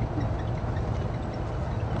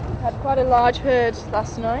 Had quite a large herd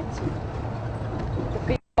last night. The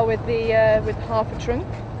female with half a trunk.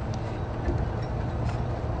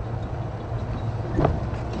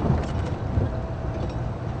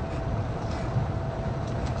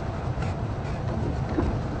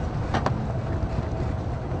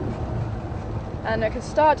 And I can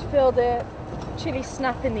start to feel the chilly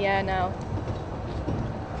snap in the air now.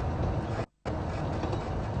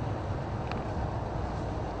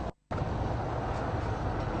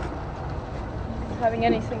 Having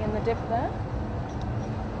anything in the dip there.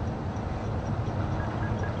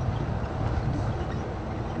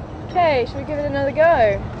 Okay, shall we give it another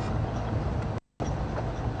go?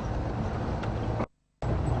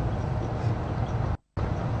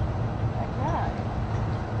 Okay.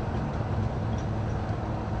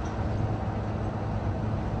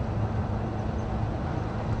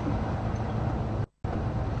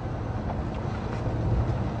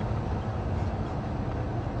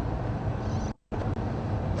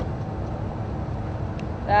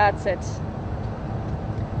 That's it.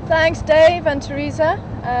 Thanks, Dave and Teresa.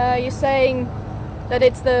 You're saying that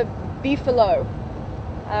it's the beefalo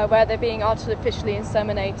where they're being artificially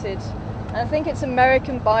inseminated. And I think it's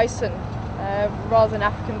American bison rather than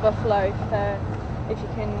African buffalo. If you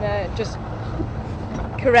can just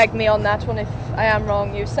correct me on that one if I am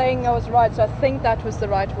wrong. You're saying I was right, so I think that was the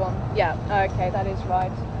right one. Yeah, okay, that is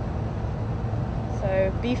right.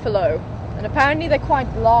 So, beefalo. And apparently they're quite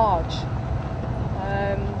large.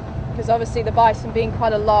 Because obviously the bison being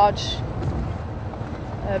quite a large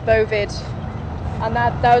bovid, and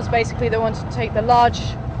that was basically they wanted to take the large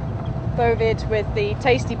bovid with the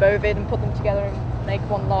tasty bovid and put them together and make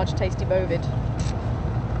one large tasty bovid.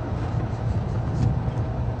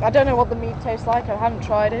 I don't know what the meat tastes like, I haven't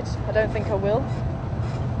tried it, I don't think I will,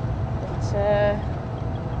 but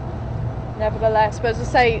nevertheless, but as I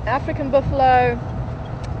say, African buffalo,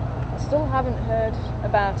 I still haven't heard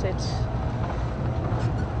about it.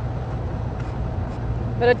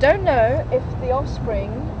 But I don't know if the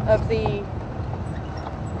offspring of the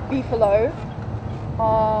beefalo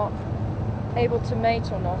are able to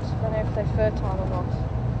mate or not. I don't know if they're fertile or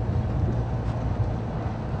not.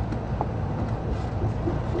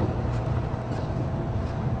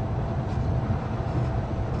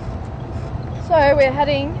 So we're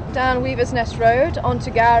heading down Weaver's Nest Road onto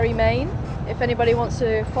Gowrie, Maine, if anybody wants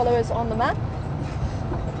to follow us on the map.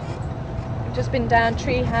 We've just been down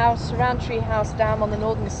Treehouse, around Treehouse Dam on the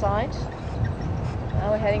northern side.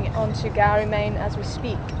 Now we're heading onto Gowrie, Maine as we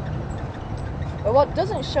speak. But what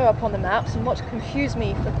doesn't show up on the maps and what confused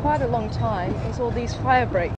me for quite a long time is all these fire breaks.